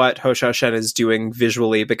what Hou Hsiao-hsien is doing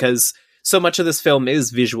visually, because so much of this film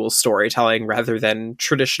is visual storytelling rather than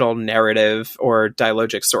traditional narrative or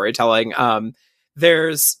dialogic storytelling. I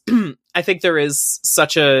think there is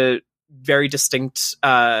such a very distinct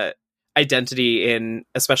identity in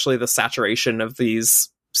especially the saturation of these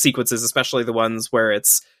sequences, especially the ones where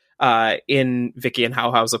it's in Vicky and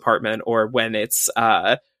Hao Hao's apartment, or when it's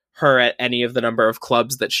her at any of the number of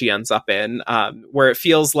clubs that she ends up in, where it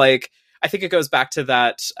feels like, I think it goes back to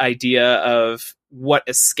that idea of what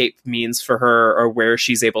escape means for her, or where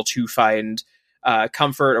she's able to find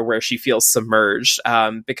comfort, or where she feels submerged.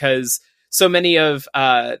 Because so many of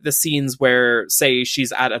the scenes where, say,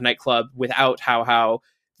 she's at a nightclub without Hao Hao,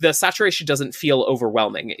 the saturation doesn't feel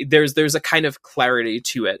overwhelming. There's a kind of clarity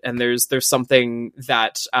to it, and there's something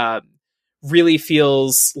that really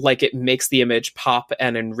feels like it makes the image pop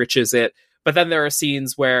and enriches it. But then there are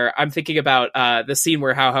scenes where I'm thinking about the scene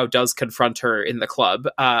where Hao Hao does confront her in the club,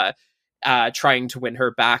 trying to win her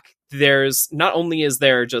back. There's not only is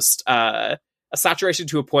there just a saturation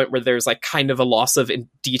to a point where there's like kind of a loss of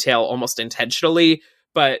detail almost intentionally,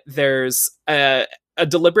 but there's a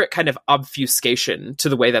deliberate kind of obfuscation to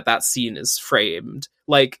the way that scene is framed.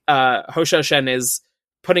 Like Hou Hsiao-hsien is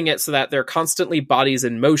putting it so that they're constantly bodies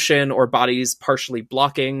in motion, or bodies partially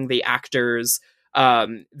blocking the actors.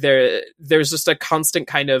 There's just a constant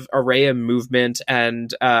kind of array of movement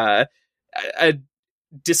and a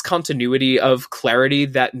discontinuity of clarity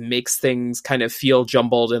that makes things kind of feel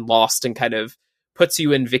jumbled and lost, and kind of puts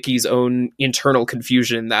you in Vicky's own internal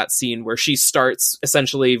confusion in that scene, where she starts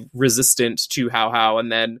essentially resistant to Hao Hao,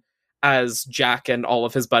 and then as Jack and all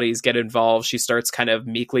of his buddies get involved, she starts kind of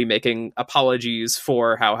meekly making apologies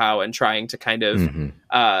for Hao Hao, and trying to kind of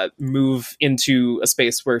move into a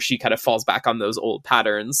space where she kind of falls back on those old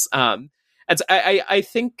patterns. And so I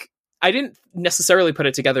think I didn't necessarily put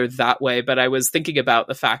it together that way, but I was thinking about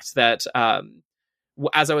the fact that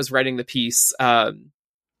as I was writing the piece,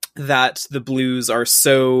 that the blues are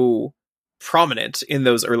so prominent in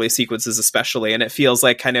those early sequences, especially. And it feels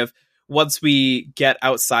like kind of once we get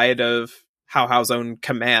outside of Hao Hao's own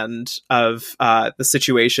command of the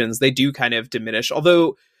situations, they do kind of diminish.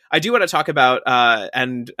 Although I do want to talk about,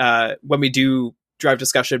 when we do drive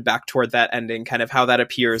discussion back toward that ending, kind of how that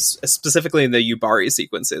appears specifically in the Yubari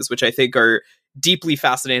sequences, which I think are deeply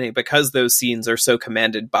fascinating because those scenes are so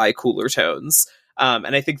commanded by cooler tones.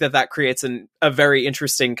 And I think that creates a very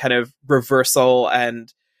interesting kind of reversal.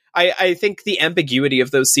 And I think the ambiguity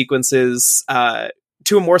of those sequences,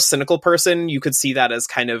 to a more cynical person, you could see that as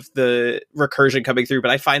kind of the recursion coming through.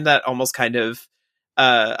 But I find that almost kind of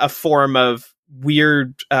a form of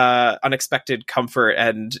weird, unexpected comfort,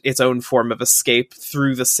 and its own form of escape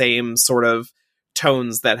through the same sort of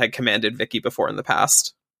tones that had commanded Vicky before in the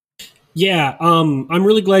past. Yeah, I'm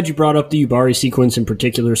really glad you brought up the Yubari sequence in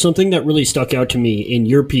particular. Something that really stuck out to me in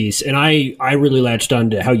your piece, and I really latched on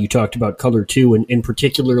to how you talked about color too, and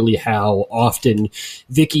particularly how often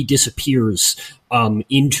Vicky disappears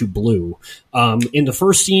into blue. In the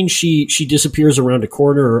first scene, she disappears around a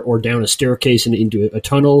corner or down a staircase and into a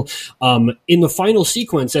tunnel. In the final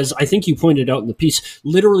sequence, as I think you pointed out in the piece,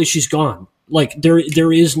 literally she's gone. Like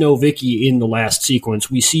there is no Vicky in the last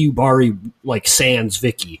sequence. We see Yubari like sans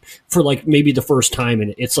Vicky for like maybe the first time,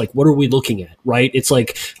 and it's like, what are we looking at, right? It's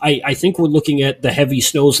like I think we're looking at the heavy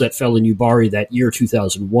snows that fell in Yubari that year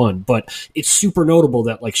 2001, but it's super notable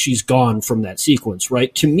that like she's gone from that sequence,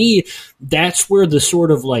 right? To me, that's where the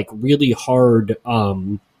sort of like really hard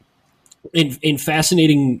and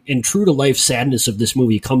fascinating and true to life sadness of this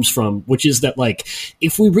movie comes from, which is that like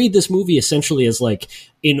if we read this movie essentially as like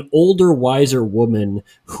an older, wiser woman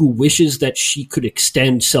who wishes that she could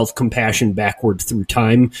extend self-compassion backward through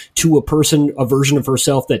time to a version of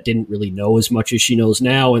herself that didn't really know as much as she knows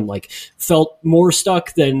now and like felt more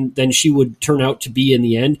stuck than she would turn out to be in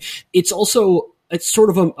the end. It's sort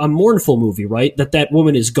of a mournful movie, right? That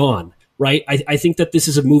woman is gone. Right. I think that this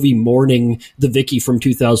is a movie mourning the Vicky from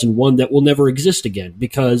 2001 that will never exist again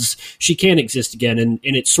because she can't exist again. And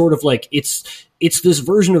it's sort of like it's this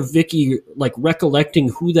version of Vicky like recollecting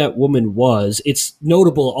who that woman was. It's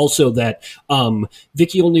notable also that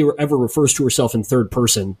Vicky only ever refers to herself in third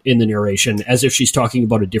person in the narration as if she's talking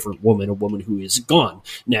about a different woman, a woman who is gone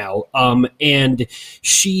now. And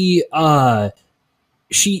she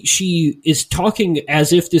is talking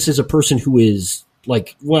as if this is a person who is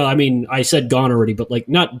like, well, I mean, I said gone already, but like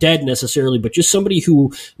not dead necessarily, but just somebody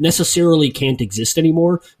who necessarily can't exist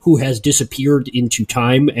anymore, who has disappeared into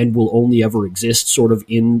time and will only ever exist sort of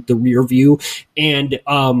in the rear view. And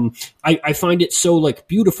I find it so like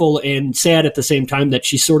beautiful and sad at the same time that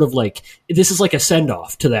she's sort of like, this is like a send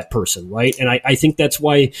off to that person, right? And I think that's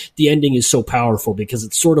why the ending is so powerful, because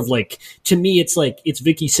it's sort of like, to me, it's like, it's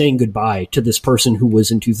Vicky saying goodbye to this person who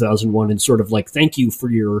was in 2001 and sort of like, thank you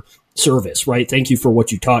for your service, right? Thank you for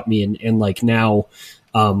what you taught me. And like now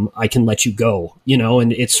I can let you go, you know,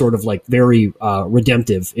 and it's sort of like very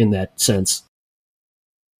redemptive in that sense.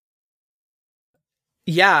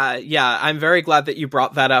 Yeah. I'm very glad that you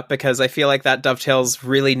brought that up because I feel like that dovetails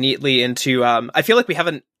really neatly into, I feel like we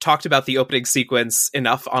haven't talked about the opening sequence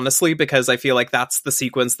enough, honestly, because I feel like that's the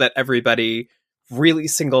sequence that everybody really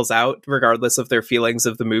singles out, regardless of their feelings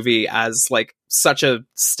of the movie, as like such a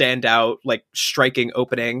standout, like striking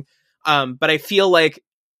opening. But I feel like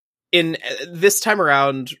in this time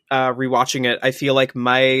around, rewatching it, I feel like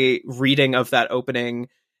my reading of that opening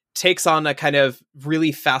takes on a kind of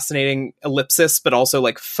really fascinating ellipsis, but also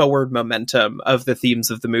like forward momentum of the themes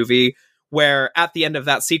of the movie, where at the end of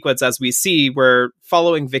that sequence, as we see, we're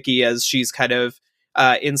following Vicky as she's kind of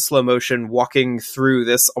in slow motion walking through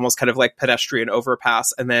this almost kind of like pedestrian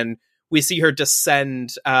overpass. And then we see her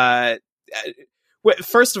descend.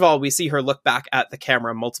 First of all, we see her look back at the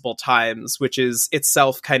camera multiple times, which is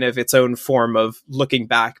itself kind of its own form of looking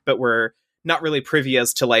back, but we're not really privy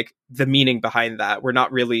as to like the meaning behind that. We're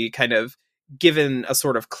not really kind of given a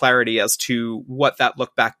sort of clarity as to what that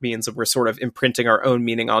look back means, and we're sort of imprinting our own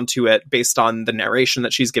meaning onto it based on the narration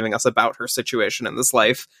that she's giving us about her situation in this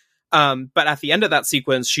life. But at the end of that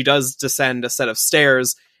sequence, she does descend a set of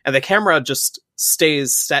stairs, and the camera just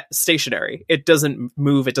stays stationary. It doesn't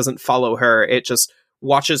move. It doesn't follow her. It just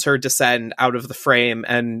watches her descend out of the frame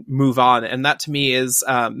and move on. And that to me is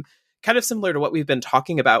kind of similar to what we've been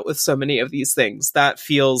talking about with so many of these things. That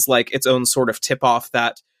feels like its own sort of tip off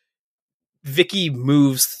that Vicky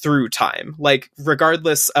moves through time. Like,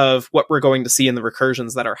 regardless of what we're going to see in the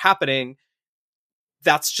recursions that are happening,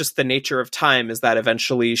 that's just the nature of time, is that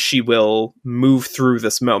eventually she will move through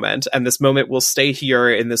this moment, and this moment will stay here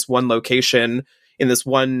in this one location, in this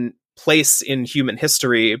one place in human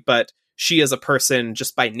history, but she as a person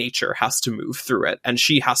just by nature has to move through it, and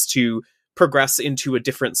she has to progress into a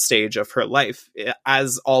different stage of her life,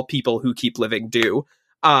 as all people who keep living do.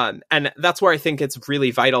 And that's where I think it's really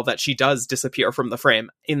vital that she does disappear from the frame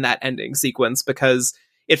in that ending sequence, because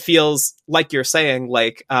it feels like you're saying,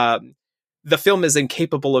 like, the film is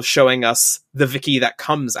incapable of showing us the Vicky that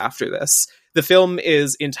comes after this. The film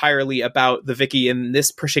is entirely about the Vicky in this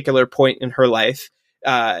particular point in her life,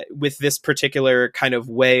 with this particular kind of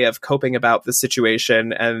way of coping about the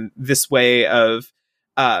situation and this way of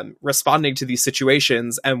responding to these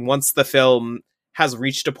situations. And once the film has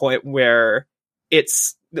reached a point where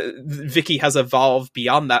Vicky has evolved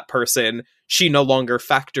beyond that person, she no longer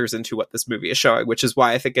factors into what this movie is showing, which is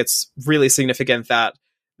why I think it's really significant that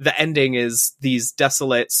the ending is these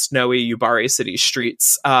desolate, snowy Yubari city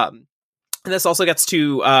streets. And this also gets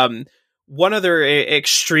to one other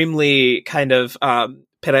extremely kind of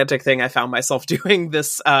pedantic thing I found myself doing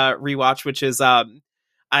this rewatch, which is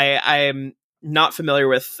I'm not familiar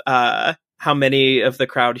with how many of the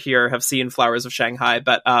crowd here have seen Flowers of Shanghai,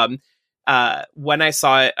 but when I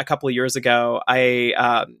saw it a couple of years ago,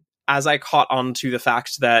 as I caught on to the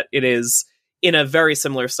fact that it is in a very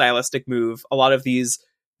similar stylistic move, a lot of these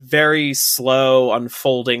very slow,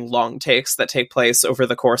 unfolding long takes that take place over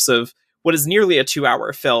the course of what is nearly a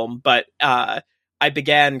 2-hour film. But I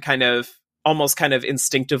began almost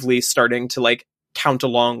instinctively starting to like count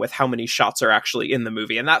along with how many shots are actually in the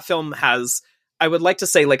movie. And that film has, I would like to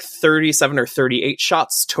say, like 37 or 38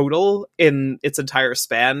 shots total in its entire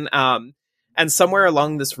span. And somewhere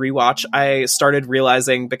along this rewatch, I started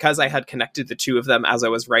realizing, because I had connected the two of them as I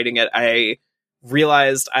was writing it, I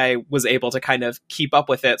realized I was able to kind of keep up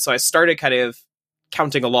with it. So I started kind of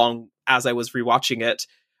counting along as I was rewatching it,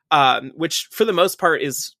 which for the most part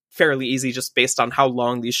is fairly easy just based on how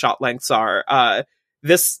long these shot lengths are.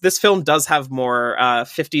 This film does have more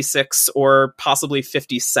 56 or possibly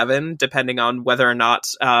 57, depending on whether or not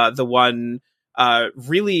the one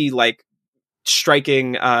really like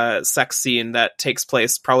striking sex scene that takes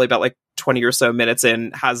place probably about like 20 or so minutes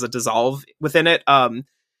in has a dissolve within it.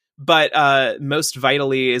 But most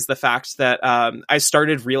vitally is the fact that I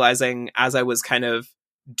started realizing as I was kind of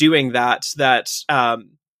doing that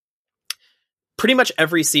pretty much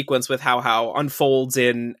every sequence with How unfolds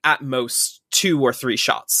in at most 2 or 3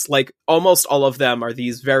 shots. Like almost all of them are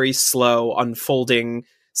these very slow unfolding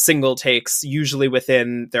single takes, usually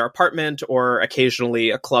within their apartment or occasionally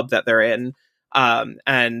a club that they're in.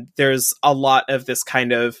 And there's a lot of this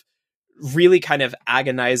kind of really kind of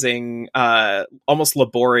agonizing, almost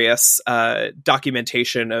laborious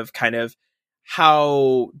documentation of kind of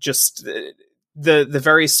how just the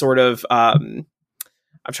very sort of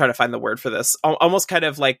I'm trying to find the word for this, almost kind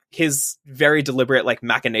of like his very deliberate like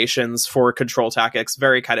machinations for control tactics,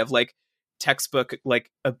 very kind of like textbook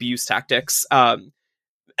like abuse tactics. And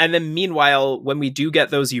then meanwhile, when we do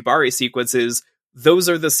get those Yubari sequences, those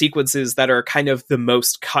are the sequences that are kind of the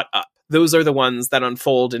most cut up. Those are the ones that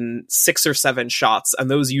unfold in 6 or 7 shots,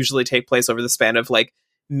 and those usually take place over the span of like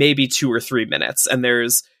maybe 2 or 3 minutes. And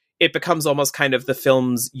it becomes almost kind of the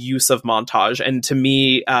film's use of montage. And to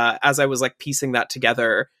me, as I was like piecing that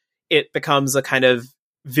together, it becomes a kind of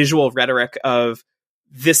visual rhetoric of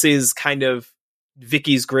this is kind of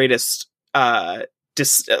Vicky's greatest, the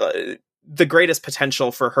greatest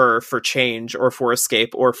potential for her for change or for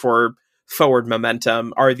escape or for forward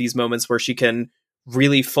momentum are these moments where she can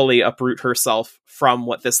really fully uproot herself from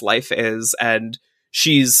what this life is. And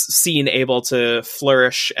she's seen able to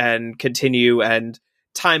flourish and continue, and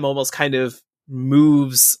time almost kind of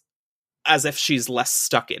moves as if she's less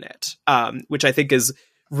stuck in it, which I think is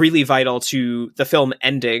really vital to the film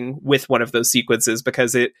ending with one of those sequences,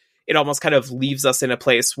 because it almost kind of leaves us in a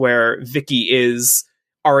place where Vicky is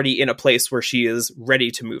already in a place where she is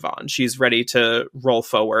ready to move on. She's ready to roll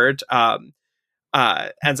forward. And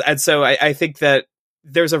so I think that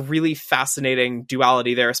there's a really fascinating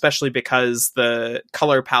duality there, especially because the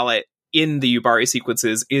color palette in the Yubari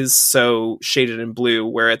sequences is so shaded in blue,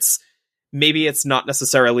 where it's not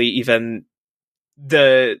necessarily even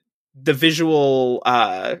the visual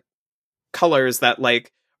colors that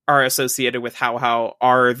like are associated with how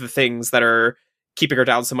are the things that are keeping her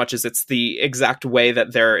down so much as it's the exact way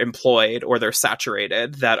that they're employed or they're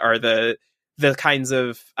saturated that are the kinds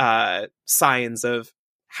of signs of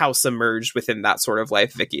how submerged within that sort of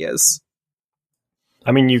life Vicky is.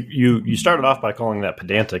 I mean, you started off by calling that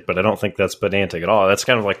pedantic, but I don't think that's pedantic at all. That's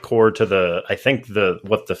kind of like core to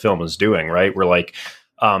what the film is doing, right? We're like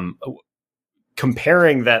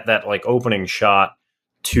comparing that like opening shot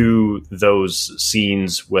to those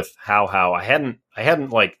scenes with how I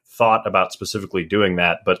hadn't like thought about specifically doing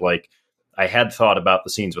that, but like I had thought about the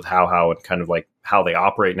scenes with how and kind of like how they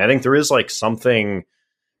operate. And I think there is like something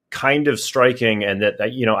kind of striking, and that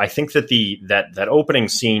I think that that opening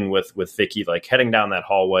scene with Vicky like heading down that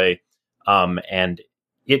hallway, and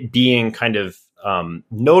it being kind of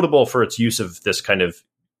notable for its use of this kind of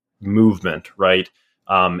movement, right?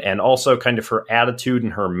 And also kind of her attitude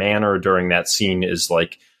and her manner during that scene is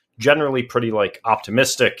like generally pretty like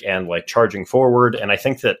optimistic and like charging forward. And I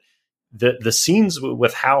think that the scenes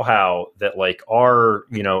with how that like are,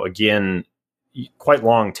 again, quite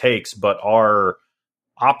long takes, but are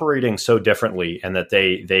operating so differently, and that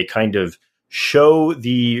they kind of show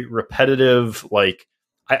the repetitive, like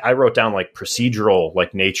I wrote down like procedural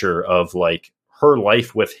like nature of like her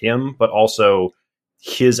life with him, but also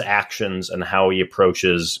his actions and how he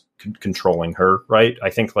approaches controlling her. Right.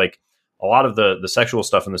 I think like a lot of the sexual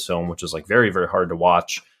stuff in this film, which is like very, very hard to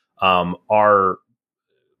watch, are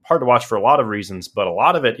hard to watch for a lot of reasons, but a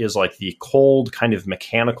lot of it is like the cold kind of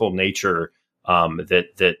mechanical nature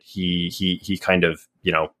that he kind of,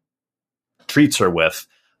 treats her with.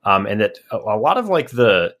 And that a lot of like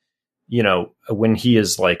the, when he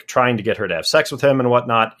is like trying to get her to have sex with him and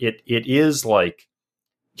whatnot, it is like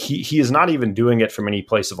he is not even doing it from any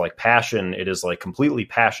place of like passion. It is like completely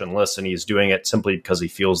passionless, and he's doing it simply because he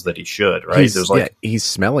feels that he should, right? He's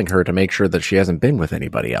smelling her to make sure that she hasn't been with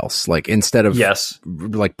anybody else, like instead of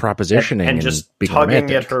like propositioning and just being tugging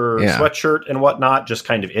romantic. at her sweatshirt and whatnot, just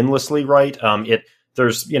kind of endlessly, right?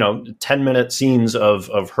 There's 10-minute scenes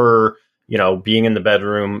of her being in the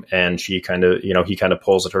bedroom, and she kind of he kind of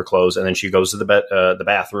pulls at her clothes, and then she goes to the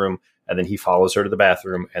bathroom, and then he follows her to the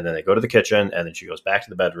bathroom, and then they go to the kitchen, and then she goes back to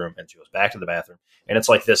the bedroom, and she goes back to the bathroom. And it's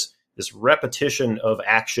like this repetition of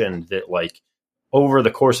action that like over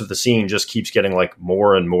the course of the scene just keeps getting like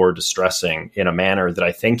more and more distressing in a manner that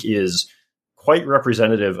I think is quite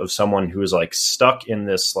representative of someone who is like stuck in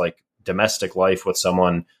this like domestic life with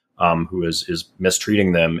someone who is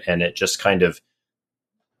mistreating them. And it just kind of,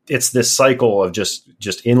 it's this cycle of just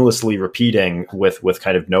endlessly repeating with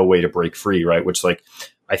kind of no way to break free, right? Which like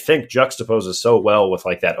I think juxtaposes so well with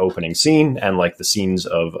like that opening scene and like the scenes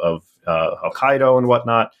of Hokkaido and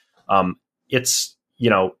whatnot. It's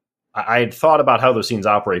I had thought about how those scenes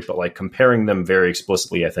operate, but like comparing them very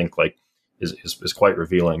explicitly, I think like is quite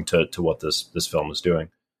revealing to what this film is doing.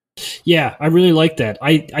 Yeah, I really like that.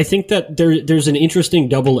 I think that there's an interesting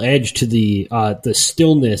double edge to the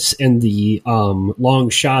stillness and the long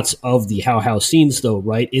shots of the how scenes, though,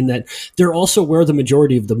 right? In that they're also where the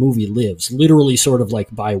majority of the movie lives, literally sort of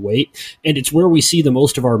like by weight, and it's where we see the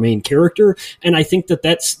most of our main character. And I think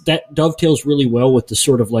that dovetails really well with the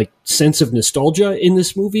sort of like sense of nostalgia in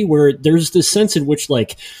this movie, where there's this sense in which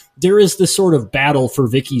like there is this sort of battle for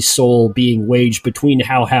Vicky's soul being waged between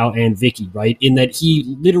How and Vicky, right? In that he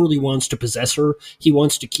literally wants to possess her. He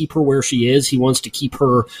wants to keep her where she is. He wants to keep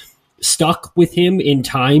her stuck with him in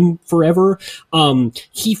time forever.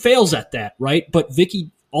 He fails at that, right? But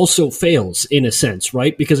Vicky also fails in a sense,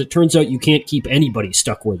 right? Because it turns out you can't keep anybody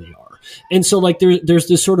stuck where they are. And so like there's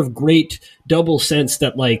this sort of great double sense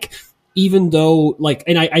that like, even though like,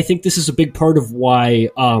 and I think this is a big part of why,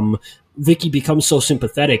 Vicky becomes so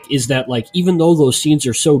sympathetic, is that like even though those scenes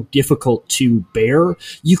are so difficult to bear,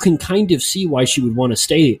 you can kind of see why she would want to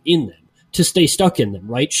stay in them, to stay stuck in them,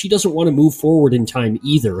 right? She doesn't want to move forward in time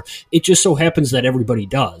either. It just so happens that everybody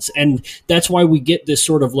does. And that's why we get this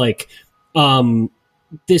sort of like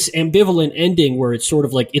this ambivalent ending where it's sort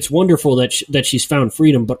of like it's wonderful that she's found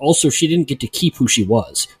freedom, but also she didn't get to keep who she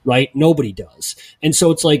was, right? Nobody does. And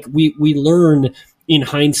so it's like we learn in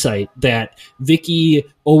hindsight that Vicky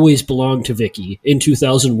always belonged to Vicky in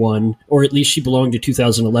 2001, or at least she belonged to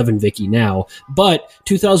 2011 Vicky now. But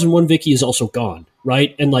 2001 Vicky is also gone,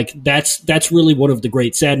 right? And like that's really one of the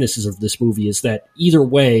great sadnesses of this movie, is that either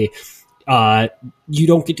way, you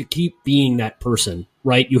don't get to keep being that person,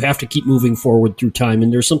 right? You have to keep moving forward through time,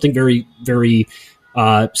 and there's something very, very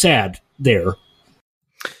sad there.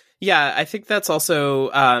 Yeah, I think that's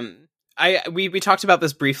also we talked about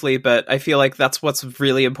this briefly, but I feel like that's what's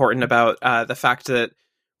really important about the fact that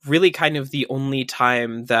really kind of the only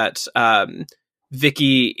time that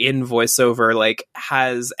Vicky in voiceover like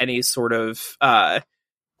has any sort of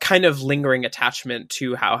kind of lingering attachment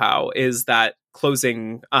to How is that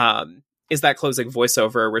closing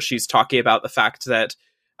voiceover where she's talking about the fact that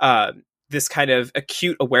this kind of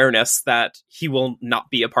acute awareness that he will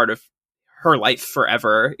not be a part of her life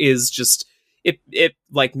forever is just it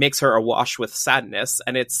like makes her awash with sadness.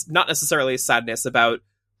 And it's not necessarily sadness about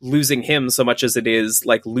losing him so much as it is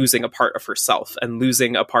like losing a part of herself and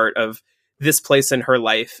losing a part of this place in her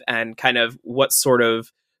life, and kind of what sort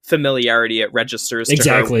of familiarity it registers to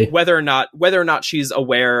exactly. her, whether or not she's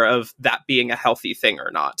aware of that being a healthy thing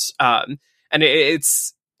or not. And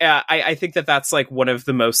it's I think that's like one of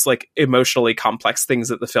the most like emotionally complex things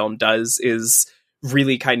that the film does, is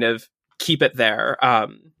really kind of keep it there.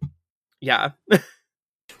 Yeah.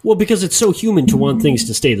 Well, because it's so human to want things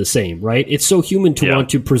to stay the same, right? It's so human to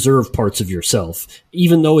want to preserve parts of yourself,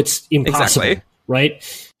 even though it's impossible,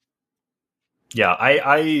 right? Yeah,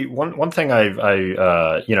 I one thing at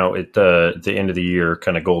the end of the year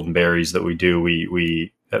kind of golden berries that we do,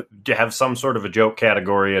 we have some sort of a joke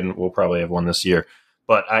category, and we'll probably have one this year.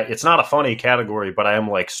 But it's not a funny category, but I am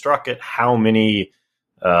like struck at how many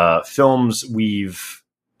films we've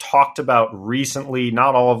talked about recently,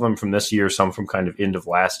 not all of them from this year, some from kind of end of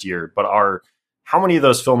last year, but how many of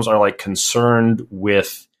those films are like concerned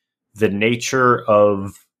with the nature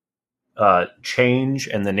of change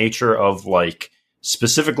and the nature of like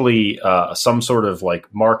specifically some sort of like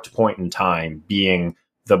marked point in time being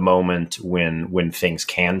the moment when things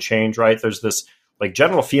can change, right? There's this like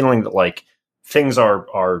general feeling that like things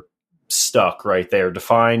are stuck, right? They are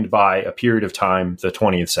defined by a period of time, the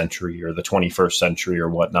 20th century or the 21st century or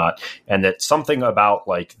whatnot. And that something about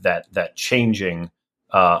like that changing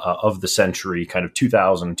of the century, kind of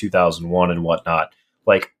 2000, 2001 and whatnot,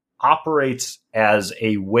 like operates as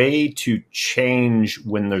a way to change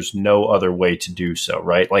when there's no other way to do so,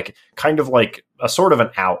 right? Like kind of like a sort of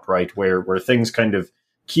an out, right? Where things kind of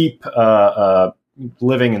keep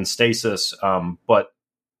living in stasis, but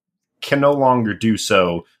can no longer do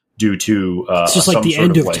so due to it's just like the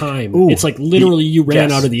end of time. Ooh, it's like literally you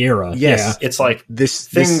ran out of the era. Yes, it's like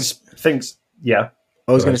things. Yeah,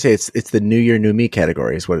 I was going to say it's the New Year, New Me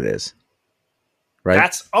category is what it is,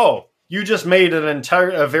 right? You just made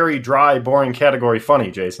a very dry, boring category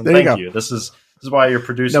funny, Jason. Thank you. This is why you're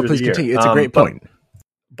producer of the year. Continue. It's a great point.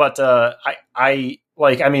 But I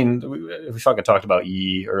mean, we fucking talked about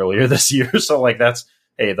E earlier this year, so like that's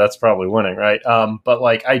probably winning, right? But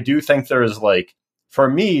like I do think there is like, for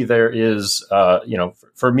me, there is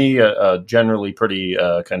for me a generally pretty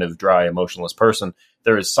kind of dry, emotionless person.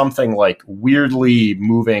 There is something like weirdly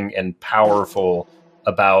moving and powerful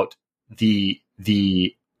about the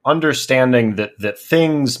understanding that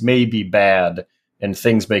things may be bad and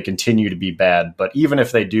things may continue to be bad, but even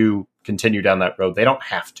if they do continue down that road, they don't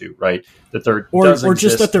have to, right? That there does or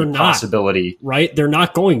just that they're the not possibility, right? They're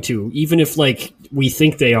not going to, even if like we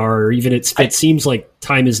think they are, or even it seems like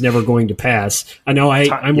time is never going to pass. I know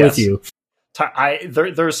I'm with you.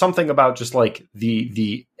 There's something about just like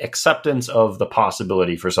the acceptance of the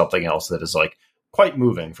possibility for something else that is like quite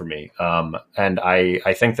moving for me. And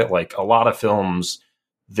I think that like a lot of films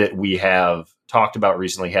that we have talked about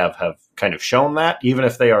recently have kind of shown that, even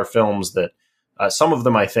if they are films that some of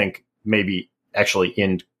them I think maybe actually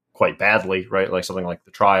end quite badly, right? Like something like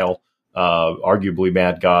The Trial, arguably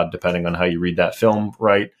Mad God, depending on how you read that film,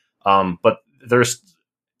 right? But there's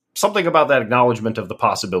something about that acknowledgement of the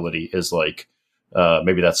possibility is like,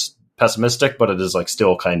 maybe that's pessimistic, but it is like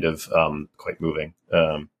still kind of quite moving.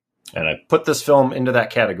 And I put this film into that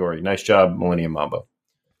category. Nice job, Millennium Mambo.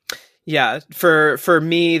 Yeah, for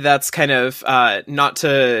me, that's kind of not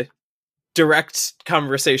to direct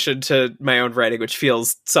conversation to my own writing, which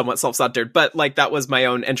feels somewhat self-centered, but like that was my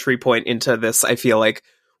own entry point into this, I feel like,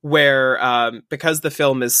 where because the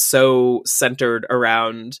film is so centered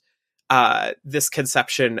around this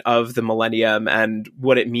conception of the millennium and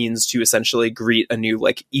what it means to essentially greet a new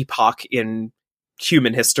like epoch in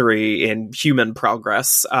human history, in human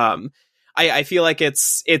progress. I feel like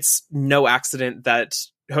it's no accident that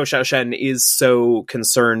Hou Hsiao-hsien is so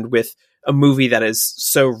concerned with a movie that is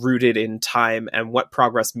so rooted in time and what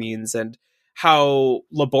progress means and how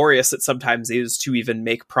laborious it sometimes is to even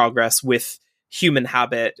make progress with human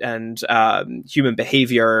habit and human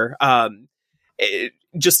behavior.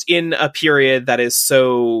 Just in a period that is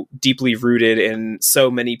so deeply rooted in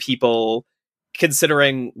so many people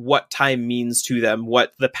considering what time means to them,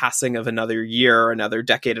 what the passing of another year, another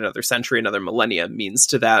decade, another century, another millennium means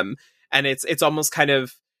to them. And it's almost kind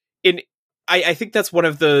of I think that's one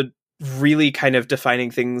of the really kind of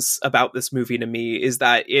defining things about this movie to me is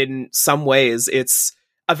that in some ways it's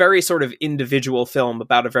a very sort of individual film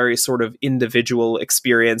about a very sort of individual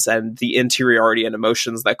experience and the interiority and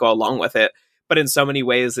emotions that go along with it. But in so many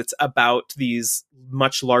ways, it's about these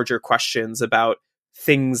much larger questions about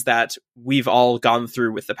things that we've all gone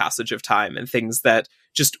through with the passage of time and things that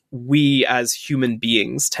just we as human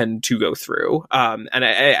beings tend to go through. And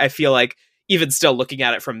I feel like even still looking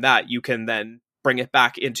at it from that, you can then bring it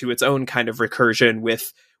back into its own kind of recursion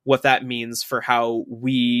with what that means for how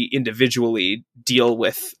we individually deal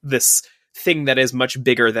with this thing that is much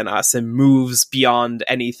bigger than us and moves beyond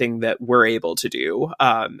anything that we're able to do.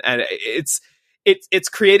 And it's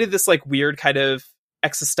created this like weird kind of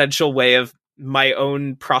existential way of my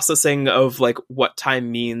own processing of like what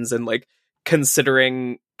time means and like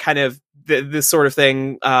considering kind of this sort of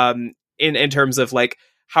thing in terms of like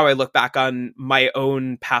how I look back on my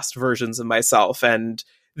own past versions of myself and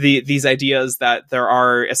these ideas that there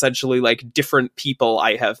are essentially like different people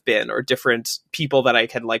I have been or different people that I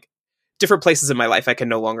can like different places in my life I can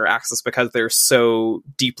no longer access because they're so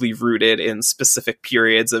deeply rooted in specific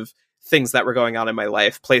periods of things that were going on in my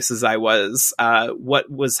life, places I was, what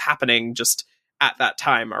was happening just at that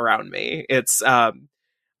time around me. It's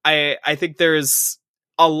I think there's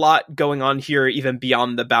a lot going on here, even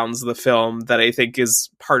beyond the bounds of the film, that I think is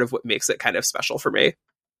part of what makes it kind of special for me.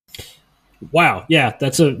 Wow, yeah,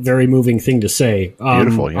 that's a very moving thing to say.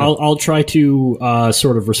 Beautiful. Yeah. I'll try to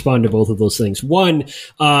sort of respond to both of those things. One,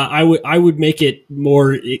 I would make it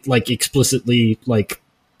more like explicitly like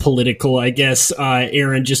political, I guess,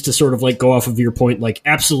 Aaron, just to sort of like go off of your point, like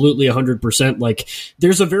absolutely 100%. Like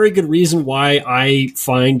there's a very good reason why I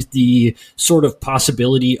find the sort of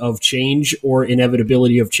possibility of change or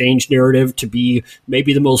inevitability of change narrative to be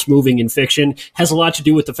maybe the most moving in fiction. Has a lot to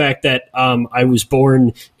do with the fact that I was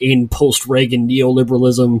born in post-Reagan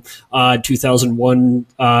neoliberalism. 2001,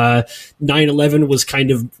 9/11 was kind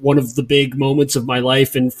of one of the big moments of my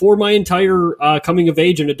life. And for my entire coming of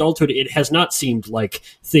age and adulthood, it has not seemed like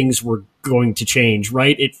things were going to change,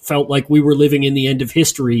 right? It felt like we were living in the end of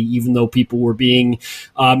history, even though people were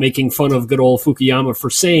making fun of good old Fukuyama for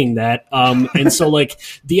saying that. And so like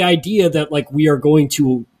the idea that like we are going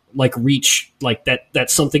to like reach like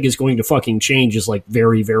that something is going to fucking change is like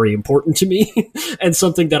very, very important to me and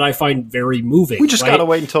something that I find very moving. We just gotta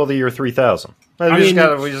wait until the year 3000. We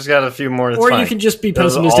just got a few more. Or you can just be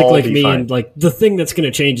pessimistic like me and like the thing that's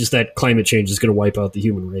going to change is that climate change is going to wipe out the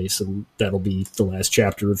human race, and that'll be the last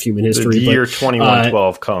chapter of human history. The year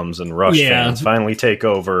 2112 comes and Rush fans finally take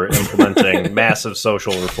over, implementing massive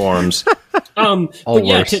social reforms. But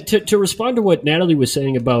yeah, to respond to what Natalie was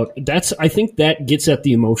saying about I think that gets at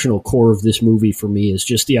the emotional core of this movie for me, is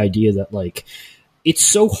just the idea that like it's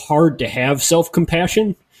so hard to have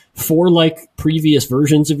self-compassion for like previous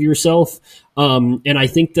versions of yourself. And I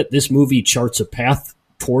think that this movie charts a path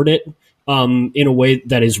toward it in a way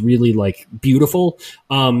that is really like beautiful,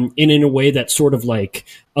 and in a way that sort of like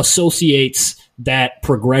associates that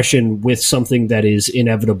progression with something that is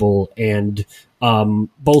inevitable and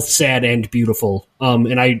both sad and beautiful.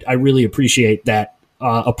 And I really appreciate that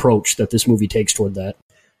approach that this movie takes toward that.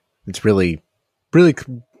 It's really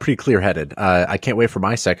pretty clear-headed. I can't wait for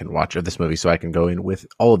my second watch of this movie so I can go in with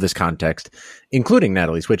all of this context, including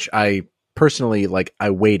Natalie's, which I personally, like, I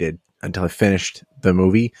waited until I finished the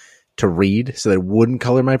movie to read so that it wouldn't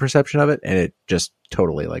color my perception of it, and it just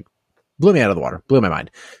totally, like, blew me out of the water, blew my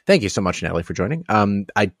mind. Thank you so much, Natalie, for joining.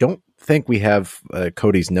 I don't think we have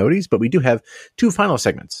Cody's noties, but we do have two final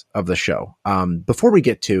segments of the show. Before we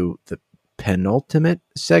get to the penultimate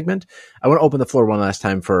segment, I want to open the floor one last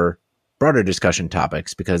time for broader discussion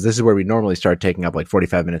topics, because this is where we normally start taking up like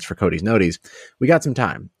 45 minutes for Cody's noties. We got some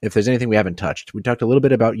time. If there's anything we haven't touched, we talked a little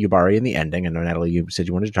bit about Yubari and the ending. I know, Natalie, you said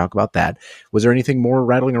you wanted to talk about that. Was there anything more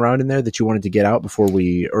rattling around in there that you wanted to get out before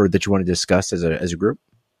or that you want to discuss as a group?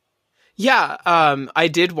 Yeah, I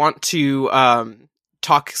did want to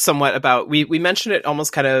talk somewhat about, we mentioned it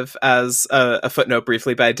almost kind of as a footnote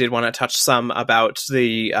briefly, but I did want to touch some about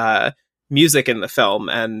the music in the film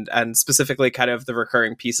and specifically kind of the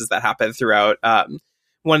recurring pieces that happen throughout.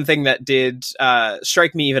 One thing that did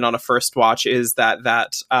strike me even on a first watch is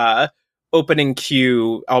that opening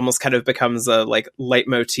cue almost kind of becomes a like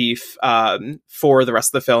leitmotif for the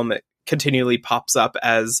rest of the film. It continually pops up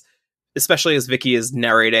especially as Vicky is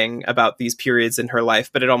narrating about these periods in her life,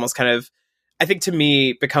 but it almost kind of, I think to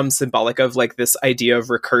me, becomes symbolic of like this idea of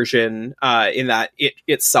recursion in that it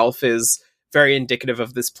itself is very indicative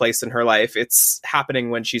of this place in her life. It's happening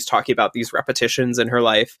when she's talking about these repetitions in her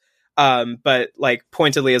life. But like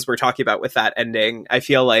pointedly, as we're talking about with that ending, I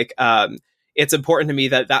feel like it's important to me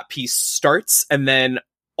that piece starts and then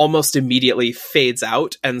almost immediately fades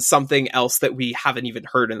out, and something else that we haven't even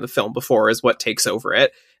heard in the film before is what takes over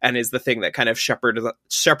it and is the thing that kind of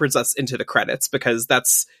shepherds us into the credits, because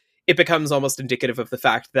it becomes almost indicative of the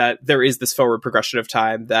fact that there is this forward progression of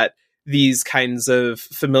time, that these kinds of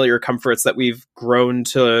familiar comforts that we've grown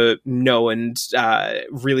to know and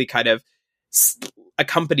really kind of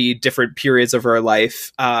accompany different periods of our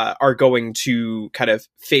life are going to kind of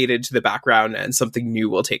fade into the background and something new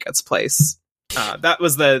will take its place. That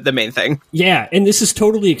was the main thing. Yeah, and this is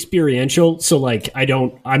totally experiential, so like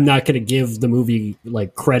I'm not going to give the movie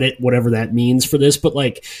like credit, whatever that means for this, but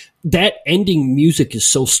like that ending music is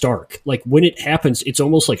so stark. Like when it happens, it's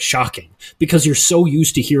almost like shocking because you're so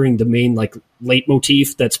used to hearing the main like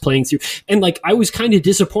leitmotif that's playing through. And like I was kind of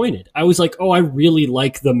disappointed. I was like, oh, I really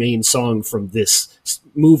like the main song from this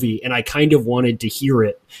movie, and I kind of wanted to hear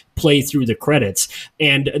it play through the credits.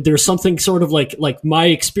 And there's something sort of like my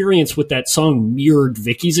experience with that song mirrored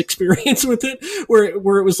Vicky's experience with it, where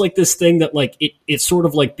it was like this thing that like it sort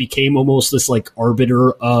of like became almost this like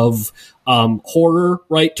arbiter of horror,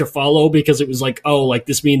 right, to follow, because it was like, oh, like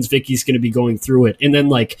this means Vicky's going to be going through it. And then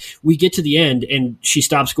like we get to the end and she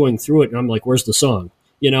stops going through it, and I'm like, where's the song?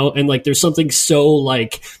 You know, and like there's something so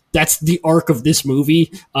like that's the arc of this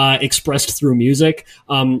movie expressed through music.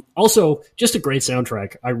 Also, just a great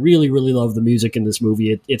soundtrack. I really, really love the music in this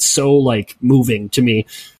movie. It's so like moving to me.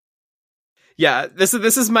 Yeah, this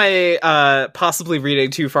is my possibly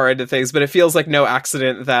reading too far into things, but it feels like no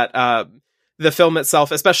accident that the film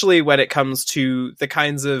itself, especially when it comes to the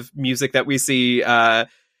kinds of music that we see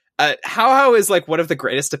How is like one of the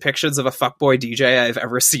greatest depictions of a fuckboy DJ I've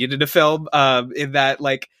ever seen in a film. In that,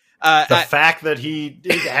 like, the fact that he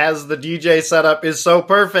has the DJ setup is so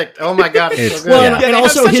perfect. Oh my god, it's so good. Well, yeah, they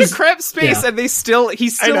also have such a cramped space, and he's still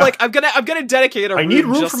like, I'm gonna dedicate a I need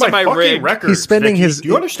room just for my to my rig. records. He's spending Vicky, do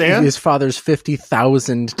you understand? his father's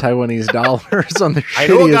 50,000 Taiwanese dollars on the shittiest... I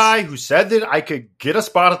know a guy who said that I could get a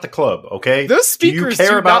spot at the club. Okay, those speakers do you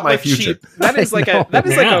care about my look future? Cheap. That is like like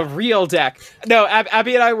a real deck. No,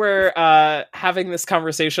 Abby and I were having this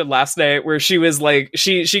conversation last night where she was like,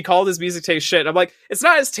 she called his music taste shit. I'm like, it's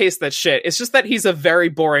not his taste that's shit. It's just that he's a very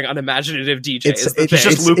boring, unimaginative DJ. He's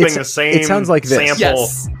just looping the same. It sounds like this. Sample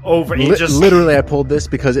over. Literally, I pulled this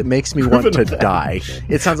because it makes me want to die.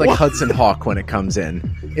 It sounds like Hudson Hawk when it comes in.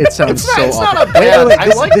 It sounds it's awful. not a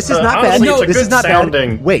bad. Wait, this is not bad. No, this is not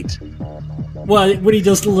sounding. bad. Wait. Well, when he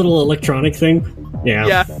does the little electronic thing,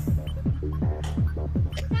 yeah.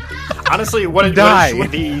 Honestly, the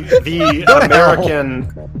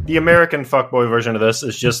American fuckboy version of this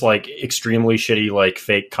is just like extremely shitty, like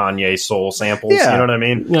fake Kanye soul samples. Yeah. You know what I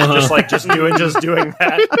mean? Just doing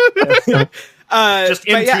that. Just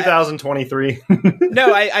in 2023.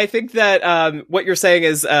 No, I think that what you're saying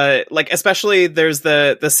is like, especially there's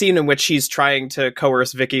the scene in which he's trying to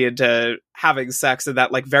coerce Vicky into having sex in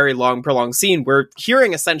that like very long, prolonged scene. We're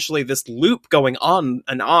hearing essentially this loop going on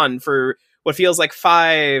and on for what feels like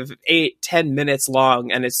 5, 8, 10 minutes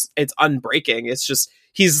long, and it's unbreaking. It's just,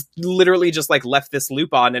 he's literally just like left this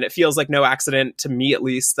loop on, and it feels like no accident to me, at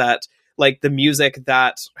least, that like the music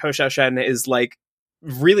that Ho Xiaoshen is like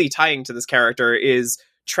really tying to this character is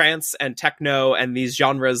trance and techno and these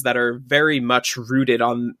genres that are very much rooted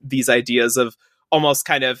on these ideas of almost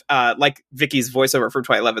kind of like Vicky's voiceover from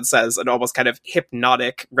 2011 says, an almost kind of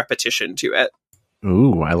hypnotic repetition to it.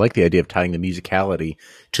 Ooh, I like the idea of tying the musicality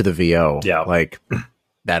to the VO. Yeah. Like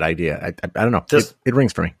that idea. I don't know. It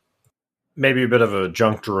rings for me. Maybe a bit of a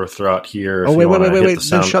junk drawer throat here. Oh, wait.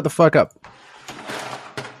 Then shut the fuck up.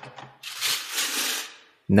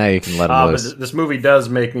 Now you can let him loose. But this movie does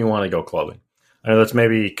make me want to go clubbing. I know that's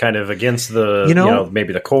maybe kind of against the,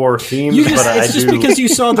 maybe the core themes, it's just because you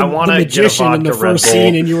saw the magician in the first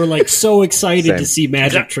scene and you were like so excited to see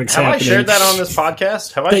magic tricks happening. Have I shared that on this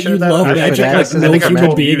podcast? Have I shared that? That you love magic like no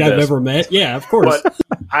human being I've ever met? Yeah, of course. But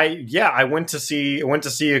I went to see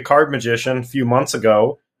a card magician a few months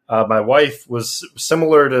ago. My wife was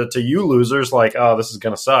similar to you losers, like, oh, this is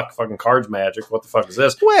going to suck. Fucking cards magic. What the fuck is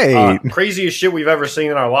this? Wait. Craziest shit we've ever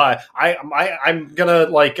seen in our life. I'm going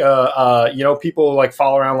to, like, people, like,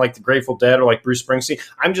 follow around, like, the Grateful Dead or, like, Bruce Springsteen.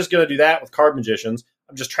 I'm just going to do that with card magicians.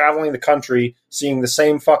 I'm just traveling the country, seeing the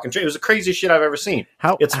same fucking shit. It was the craziest shit I've ever seen.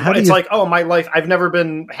 It's like, oh, my life, I've never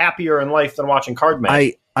been happier in life than watching card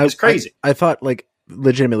magic. It's crazy. I thought, like,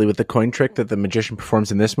 legitimately with the coin trick that the magician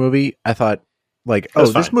performs in this movie, I thought, like,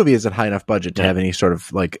 this movie isn't high enough budget to have any sort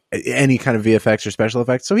of like any kind of VFX or special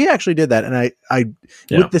effects. So he actually did that, and I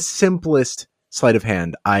with the simplest sleight of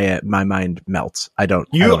hand, my mind melts.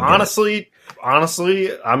 Honestly,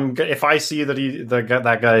 if I see that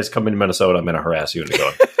that guy is coming to Minnesota, I'm going to harass you into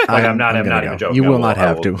going. Like, I'm not even joking. You will not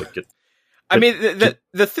have to. I mean,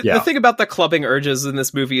 the thing about the clubbing urges in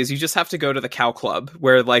this movie is you just have to go to the cow club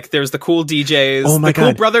where, like, there's the cool DJs,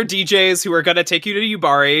 cool brother DJs who are going to take you to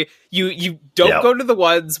Yubari. You don't go to the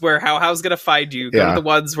ones where How's going to find you. Go to the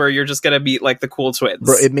ones where you're just going to meet, like, the cool twins.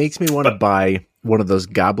 Bro, it makes me want to buy one of those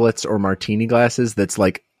goblets or martini glasses that's,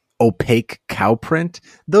 like, opaque cow print.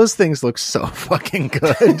 Those things look so fucking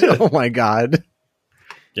good. Oh, my God.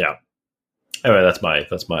 Yeah. Anyway,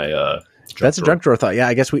 that's a junk drawer thought. Yeah,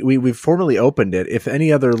 I guess we've formally opened it. If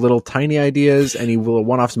any other little tiny ideas, any little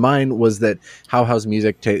one-offs, mine was that How's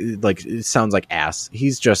music it sounds like ass.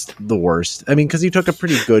 He's just the worst. I mean, because he took a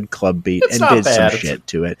pretty good club beat and did some shit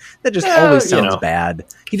to it that just always sounds bad.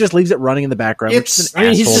 He just leaves it running in the background. He's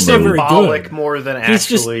just not very good. More than he's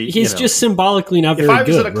just symbolically not very good. If I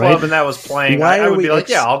was at a club and that was playing, I would be like,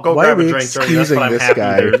 yeah, I'll go grab a drink during this, but I'm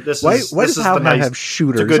happy. Why does How have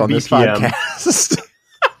shooters on this podcast?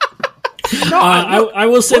 No, I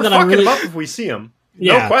will say that I really him up if we see him.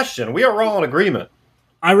 No question. We are all in agreement.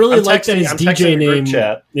 I really like that his DJ name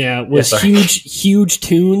was huge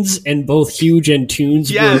tunes, and both huge and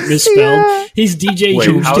tunes were misspelled. Yeah. He's DJ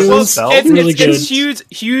Huge Tunes. It's really good. It's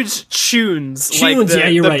huge tunes. Tunes,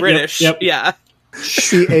 like you're the right. British. Yep. Yeah.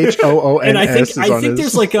 CHOONS. And I think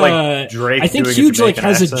there's like a Drake I think Huge like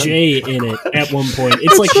has accent. a J in it at one point.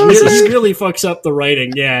 It's like he really fucks up the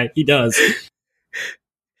writing. Yeah, he does.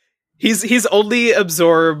 He's only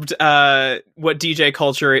absorbed what DJ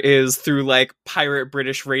culture is through like pirate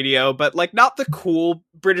British radio, but like not the cool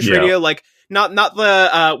British radio, like not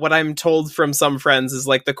the what I'm told from some friends is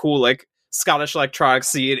like the cool like Scottish electronic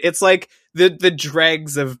scene. It's like the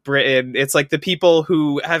dregs of Britain. It's like the people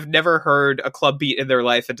who have never heard a club beat in their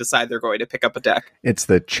life and decide they're going to pick up a deck. It's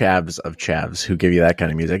the chavs of chavs who give you that kind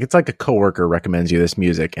of music. It's like a coworker recommends you this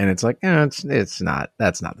music, and it's like, it's not.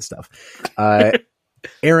 That's not the stuff.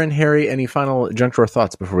 Aaron, Harry, any final junk drawer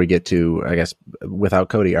thoughts before we get to, I guess, without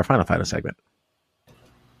Cody, our final segment?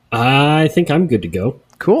 I think I'm good to go.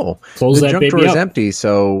 Cool. Close the that junk baby drawer is up. empty,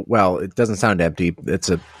 so, well, it doesn't sound empty. It's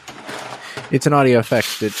an audio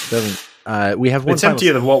effect. It doesn't. We have one. It's empty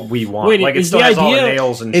of what we want. Wait, like it is still the has all the idea-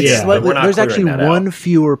 nails and It's shit. slightly, We're not there's actually clearing that one out.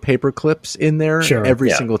 fewer paper clips in there Sure. every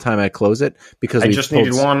Yeah. single time I close it because I we just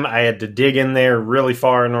needed one. I had to dig in there really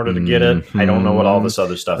far in order to get it. I don't know what all this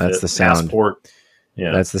other stuff That's is. the sound. Passport.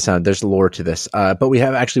 Yeah. That's the sound. There's lore to this. But we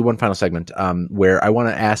have actually one final segment where I want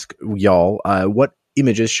to ask y'all what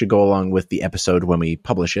images should go along with the episode when we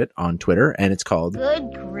publish it on Twitter, and it's called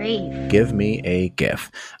Good grief. Give Me a GIF.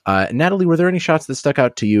 Natalie, were there any shots that stuck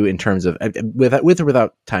out to you in terms of, with or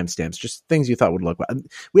without timestamps, just things you thought would look well?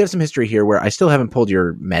 We have some history here where I still haven't pulled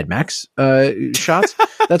your Mad Max shots.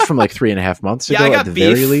 That's from like 3.5 months ago Yeah, I got at the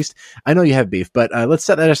beef. very least. I know you have beef, but let's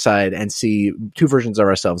set that aside and see two versions of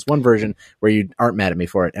ourselves. One version where you aren't mad at me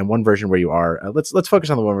for it, and one version where you are. Let's focus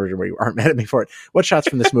on the one version where you aren't mad at me for it. What shots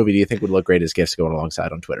from this movie do you think would look great as GIFs going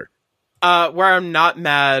alongside on Twitter? Where I'm not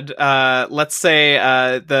mad, let's say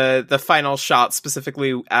the final shot,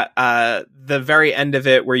 specifically at the very end of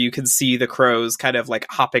it, where you can see the crows kind of like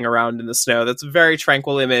hopping around in the snow. That's a very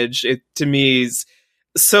tranquil image. It to me is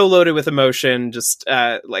so loaded with emotion, just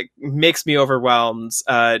like makes me overwhelmed.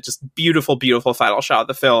 Just beautiful, beautiful final shot of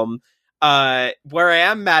the film. Where I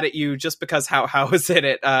am mad at you, just because how is in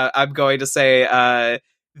it, I'm going to say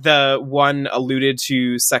the one alluded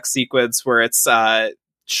to sex sequence where it's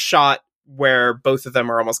shot where both of them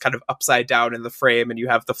are almost kind of upside down in the frame, and you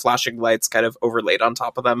have the flashing lights kind of overlaid on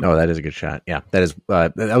top of them. Oh, that is a good shot. Yeah, that is.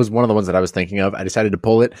 That was one of the ones that I was thinking of. I decided to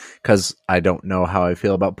pull it because I don't know how I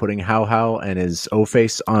feel about putting How and his O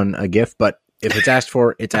face on a GIF, but if it's asked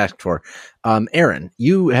for, it's asked for. Aaron,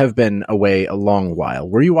 you have been away a long while.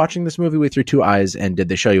 Were you watching this movie with your two eyes, and did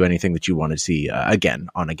they show you anything that you wanted to see again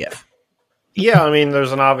on a GIF? Yeah, I mean,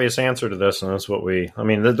 there's an obvious answer to this, and that's what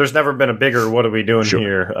there's never been a bigger "what are we doing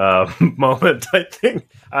here" moment, I think.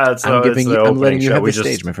 I'm letting you have the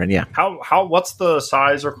stage, my friend. Yeah. What's the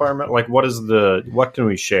size requirement? Like, what can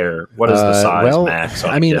we share? What is the size max?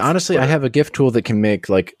 I mean, honestly, I have a GIF tool that can make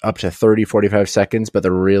like up to 30, 45 seconds, but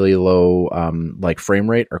they're really low, like frame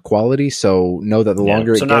rate or quality. So know that the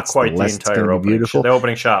longer it gets, the less it's going to be beautiful. The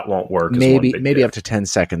opening shot won't work. Maybe up to 10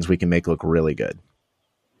 seconds we can make look really good.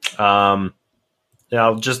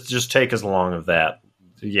 Yeah, just take as long of that.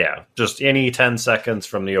 Yeah, just any 10 seconds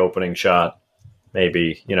from the opening shot.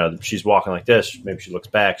 Maybe, she's walking like this. Maybe she looks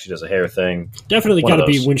back. She does a hair thing. Definitely got to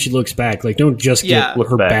be when she looks back. Like, don't just get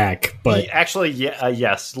her back. But actually,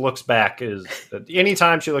 yes, looks back is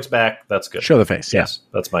anytime she looks back. That's good. Show the face. Yes,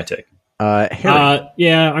 that's my take.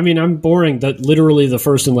 Yeah, I mean, I'm boring. That literally the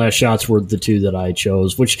first and last shots were the two that I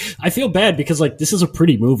chose, which I feel bad because like this is a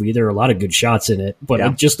pretty movie. There are a lot of good shots in it,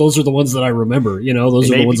 but just those are the ones that I remember.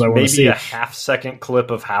 Those are the ones I want to see. Maybe a half-second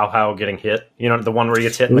clip of how getting hit. The one where he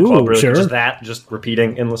gets hit in the club. Really, sure. Just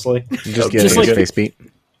repeating endlessly. Just getting his face beat.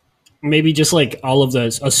 Maybe just like all of a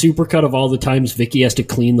supercut of all the times Vicky has to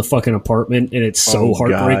clean the fucking apartment, and it's so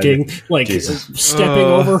heartbreaking. God. Like stepping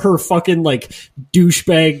over her fucking like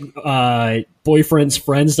douchebag boyfriend's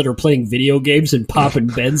friends that are playing video games and popping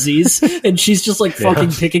Benzies, and she's just like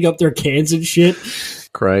fucking picking up their cans and shit.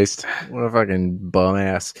 Christ, what a fucking bum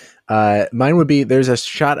ass. Mine would be, there's a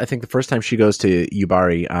shot, I think the first time she goes to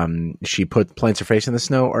Yubari, she plants her face in the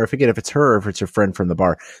snow, or I forget if it's her or if it's her friend from the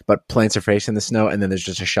bar, but plants her face in the snow, and then there's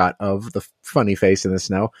just a shot of the funny face in the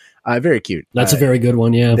snow. Very cute. That's a very good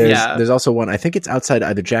one, yeah. There's also one, I think it's outside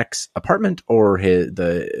either Jack's apartment or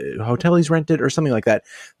the hotel he's rented or something like that,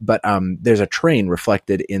 but there's a train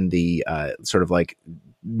reflected in the sort of like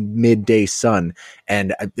midday sun,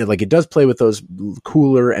 and it does play with those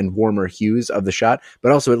cooler and warmer hues of the shot,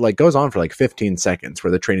 but also it like goes on for like 15 seconds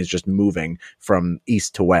where the train is just moving from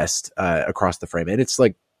east to west across the frame, and it's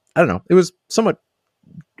like, I don't know, it was somewhat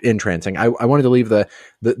entrancing. I wanted to leave the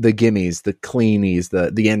gimmies, the cleanies,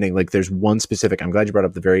 the ending. Like there's one specific, I'm glad you brought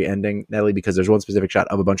up the very ending, Natalie, because there's one specific shot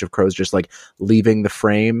of a bunch of crows just like leaving the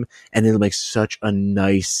frame, and it'll make such a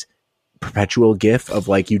nice perpetual GIF of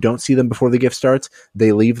like, you don't see them before the GIF starts,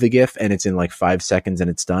 they leave the GIF and it's in like 5 seconds and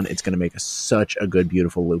it's done. It's going to make such a good,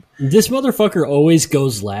 beautiful loop. This motherfucker always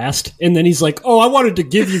goes last, and then he's like, "Oh, I wanted to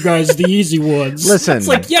give you guys the easy ones." Listen, it's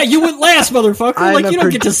like, yeah, you went last, motherfucker. Like, you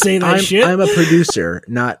don't get to say that shit. I'm a producer,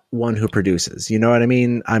 not one who produces. You know what I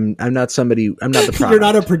mean? I'm not somebody. I'm not the product. You're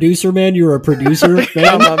not a producer, man. You're a producer, man.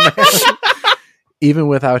 Come on, man. Even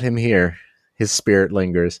without him here, his spirit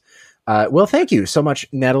lingers. Well, thank you so much,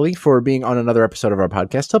 Natalie, for being on another episode of our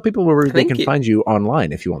podcast. Tell people where they can find you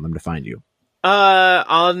online if you want them to find you.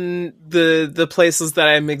 On the places that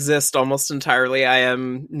I exist almost entirely, I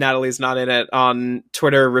am Natalie's not in it. On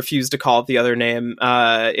Twitter, refuse to call it the other name.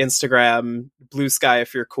 Instagram, Blue Sky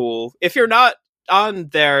if you're cool. If you're not on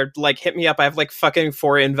there, like, hit me up. I have like fucking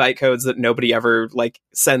 4 invite codes that nobody ever like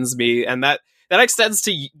sends me, and that extends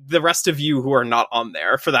to the rest of you who are not on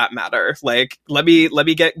there, for that matter. Like, let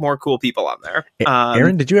me get more cool people on there.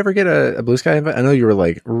 Aaron, did you ever get a Blue Sky invite? I know you were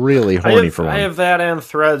like really horny for one. I have that and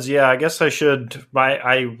Threads. Yeah, I guess I should.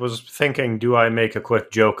 I was thinking, do I make a quick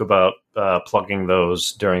joke about plugging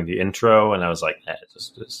those during the intro? And I was like,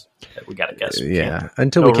 just we gotta guess.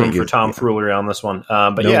 Until no we can't room for tomfoolery on this one.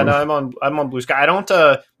 But I'm on Blue Sky. I don't.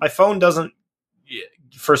 My phone doesn't,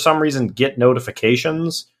 for some reason, get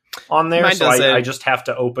notifications on there. Mine so I just have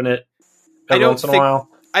to open it once in a while.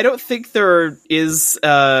 I don't think there is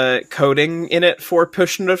coding in it for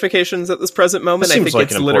push notifications at this present moment. I think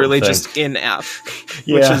like it's literally just in-app,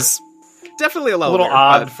 which is definitely a little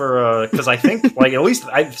odd for because I think like at least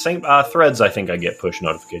I think Threads. I think I get push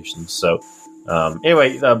notifications. So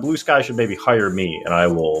anyway, Blue Sky should maybe hire me, and I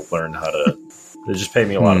will learn how to. They just pay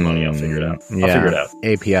me a lot of money. I'll figure it out. I'll figure it out.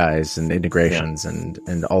 APIs and integrations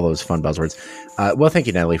and all those fun buzzwords. Well, thank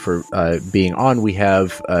you, Natalie, for being on. We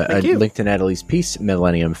have a link to Natalie's piece,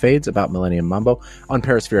 Millennium Fades, about Millennium Mambo, on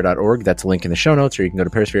perisphere.org. That's a link in the show notes, or you can go to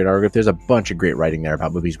perisphere.org. There's a bunch of great writing there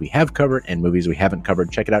about movies we have covered and movies we haven't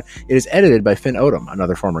covered. Check it out. It is edited by Finn Odom,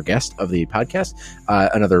 another former guest of the podcast,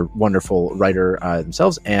 another wonderful writer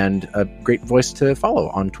themselves, and a great voice to follow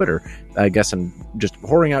on Twitter. I guess I'm just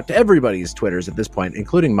whoring out to everybody's Twitters at this point,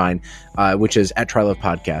 including mine, which is at Trilove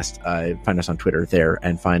Podcast. Find us on Twitter there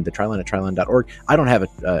and find the Trilon at trilon.org. I don't have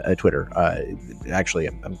a Twitter. Actually,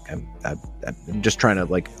 I'm just trying to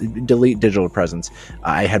like delete digital presence.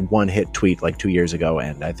 I had one hit tweet like 2 years ago,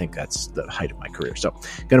 and I think that's the height of my career. So,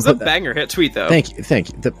 it's a banger hit tweet, though.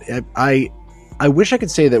 Thank you. I wish I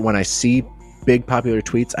could say that when I see big popular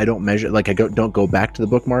tweets, I don't measure, like, don't go back to the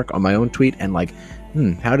bookmark on my own tweet and like,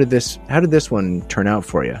 how did this one turn out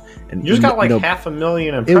for you? And you just got like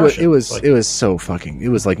 500,000 impressions. It was so fucking. It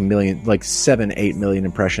was like 7-8 million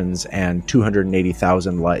impressions and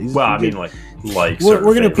 280,000 likes. Well, I mean, like likes. We're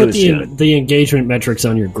going to put the engagement metrics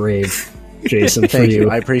on your grave, Jason. Thank you.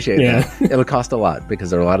 I appreciate that. It'll cost a lot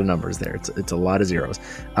because there are a lot of numbers there. It's a lot of zeros.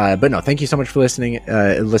 But no, thank you so much for listening,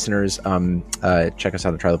 listeners. Check us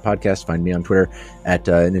out on the Trilove Podcast. Find me on Twitter at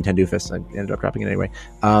Nintendoofus. I ended up dropping it anyway.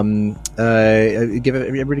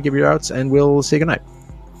 Everybody give your outs, and we'll say goodnight.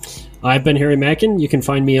 I've been Harry Mackin. You can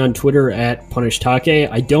find me on Twitter at PunishTake.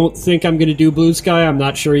 I don't think I'm going to do Blue Sky. I'm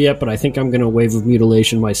not sure yet, but I think I'm going to wave of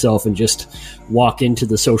mutilation myself and just walk into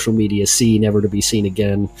the social media sea, never to be seen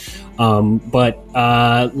again. But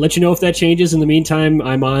let you know if that changes. In the meantime,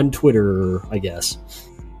 I'm on Twitter, I guess.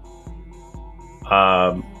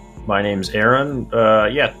 My name's Aaron.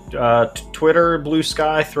 Twitter, Blue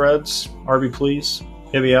Sky, Threads, RB Please.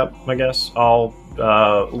 Hit me up, I guess. I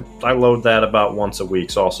load that about once a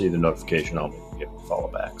week, so I'll see the notification. I'll give a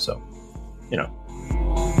follow back. So, you know.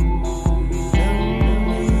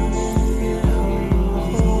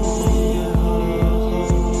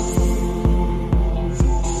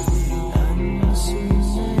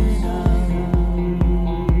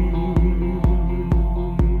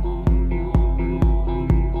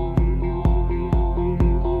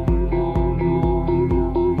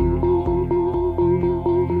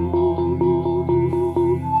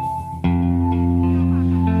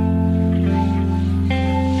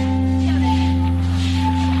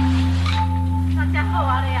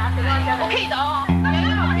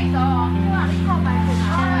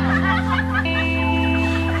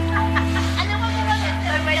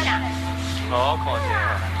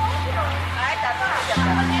 Yeah.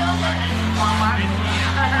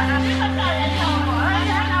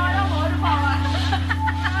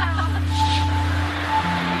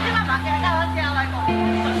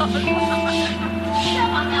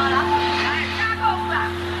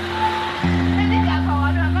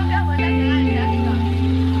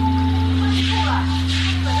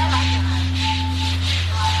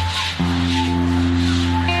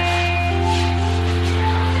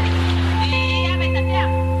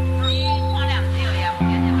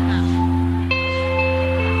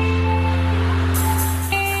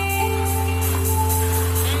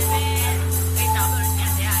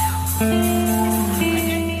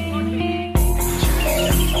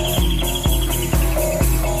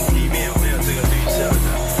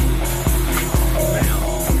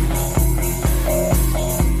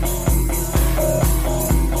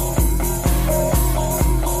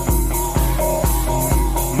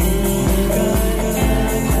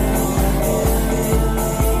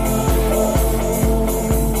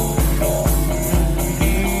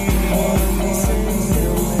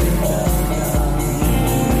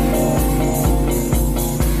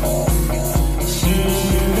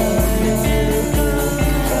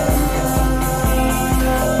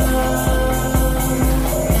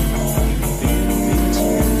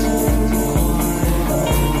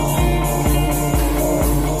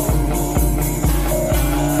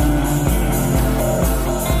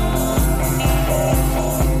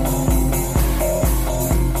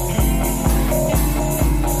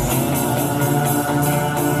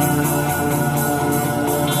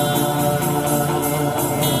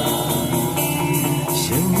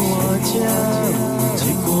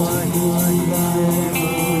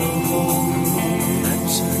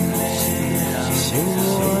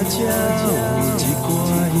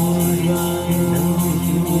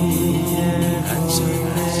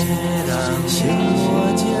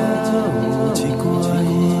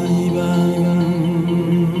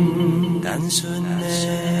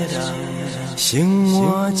 生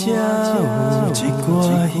活才有一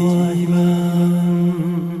挂希望。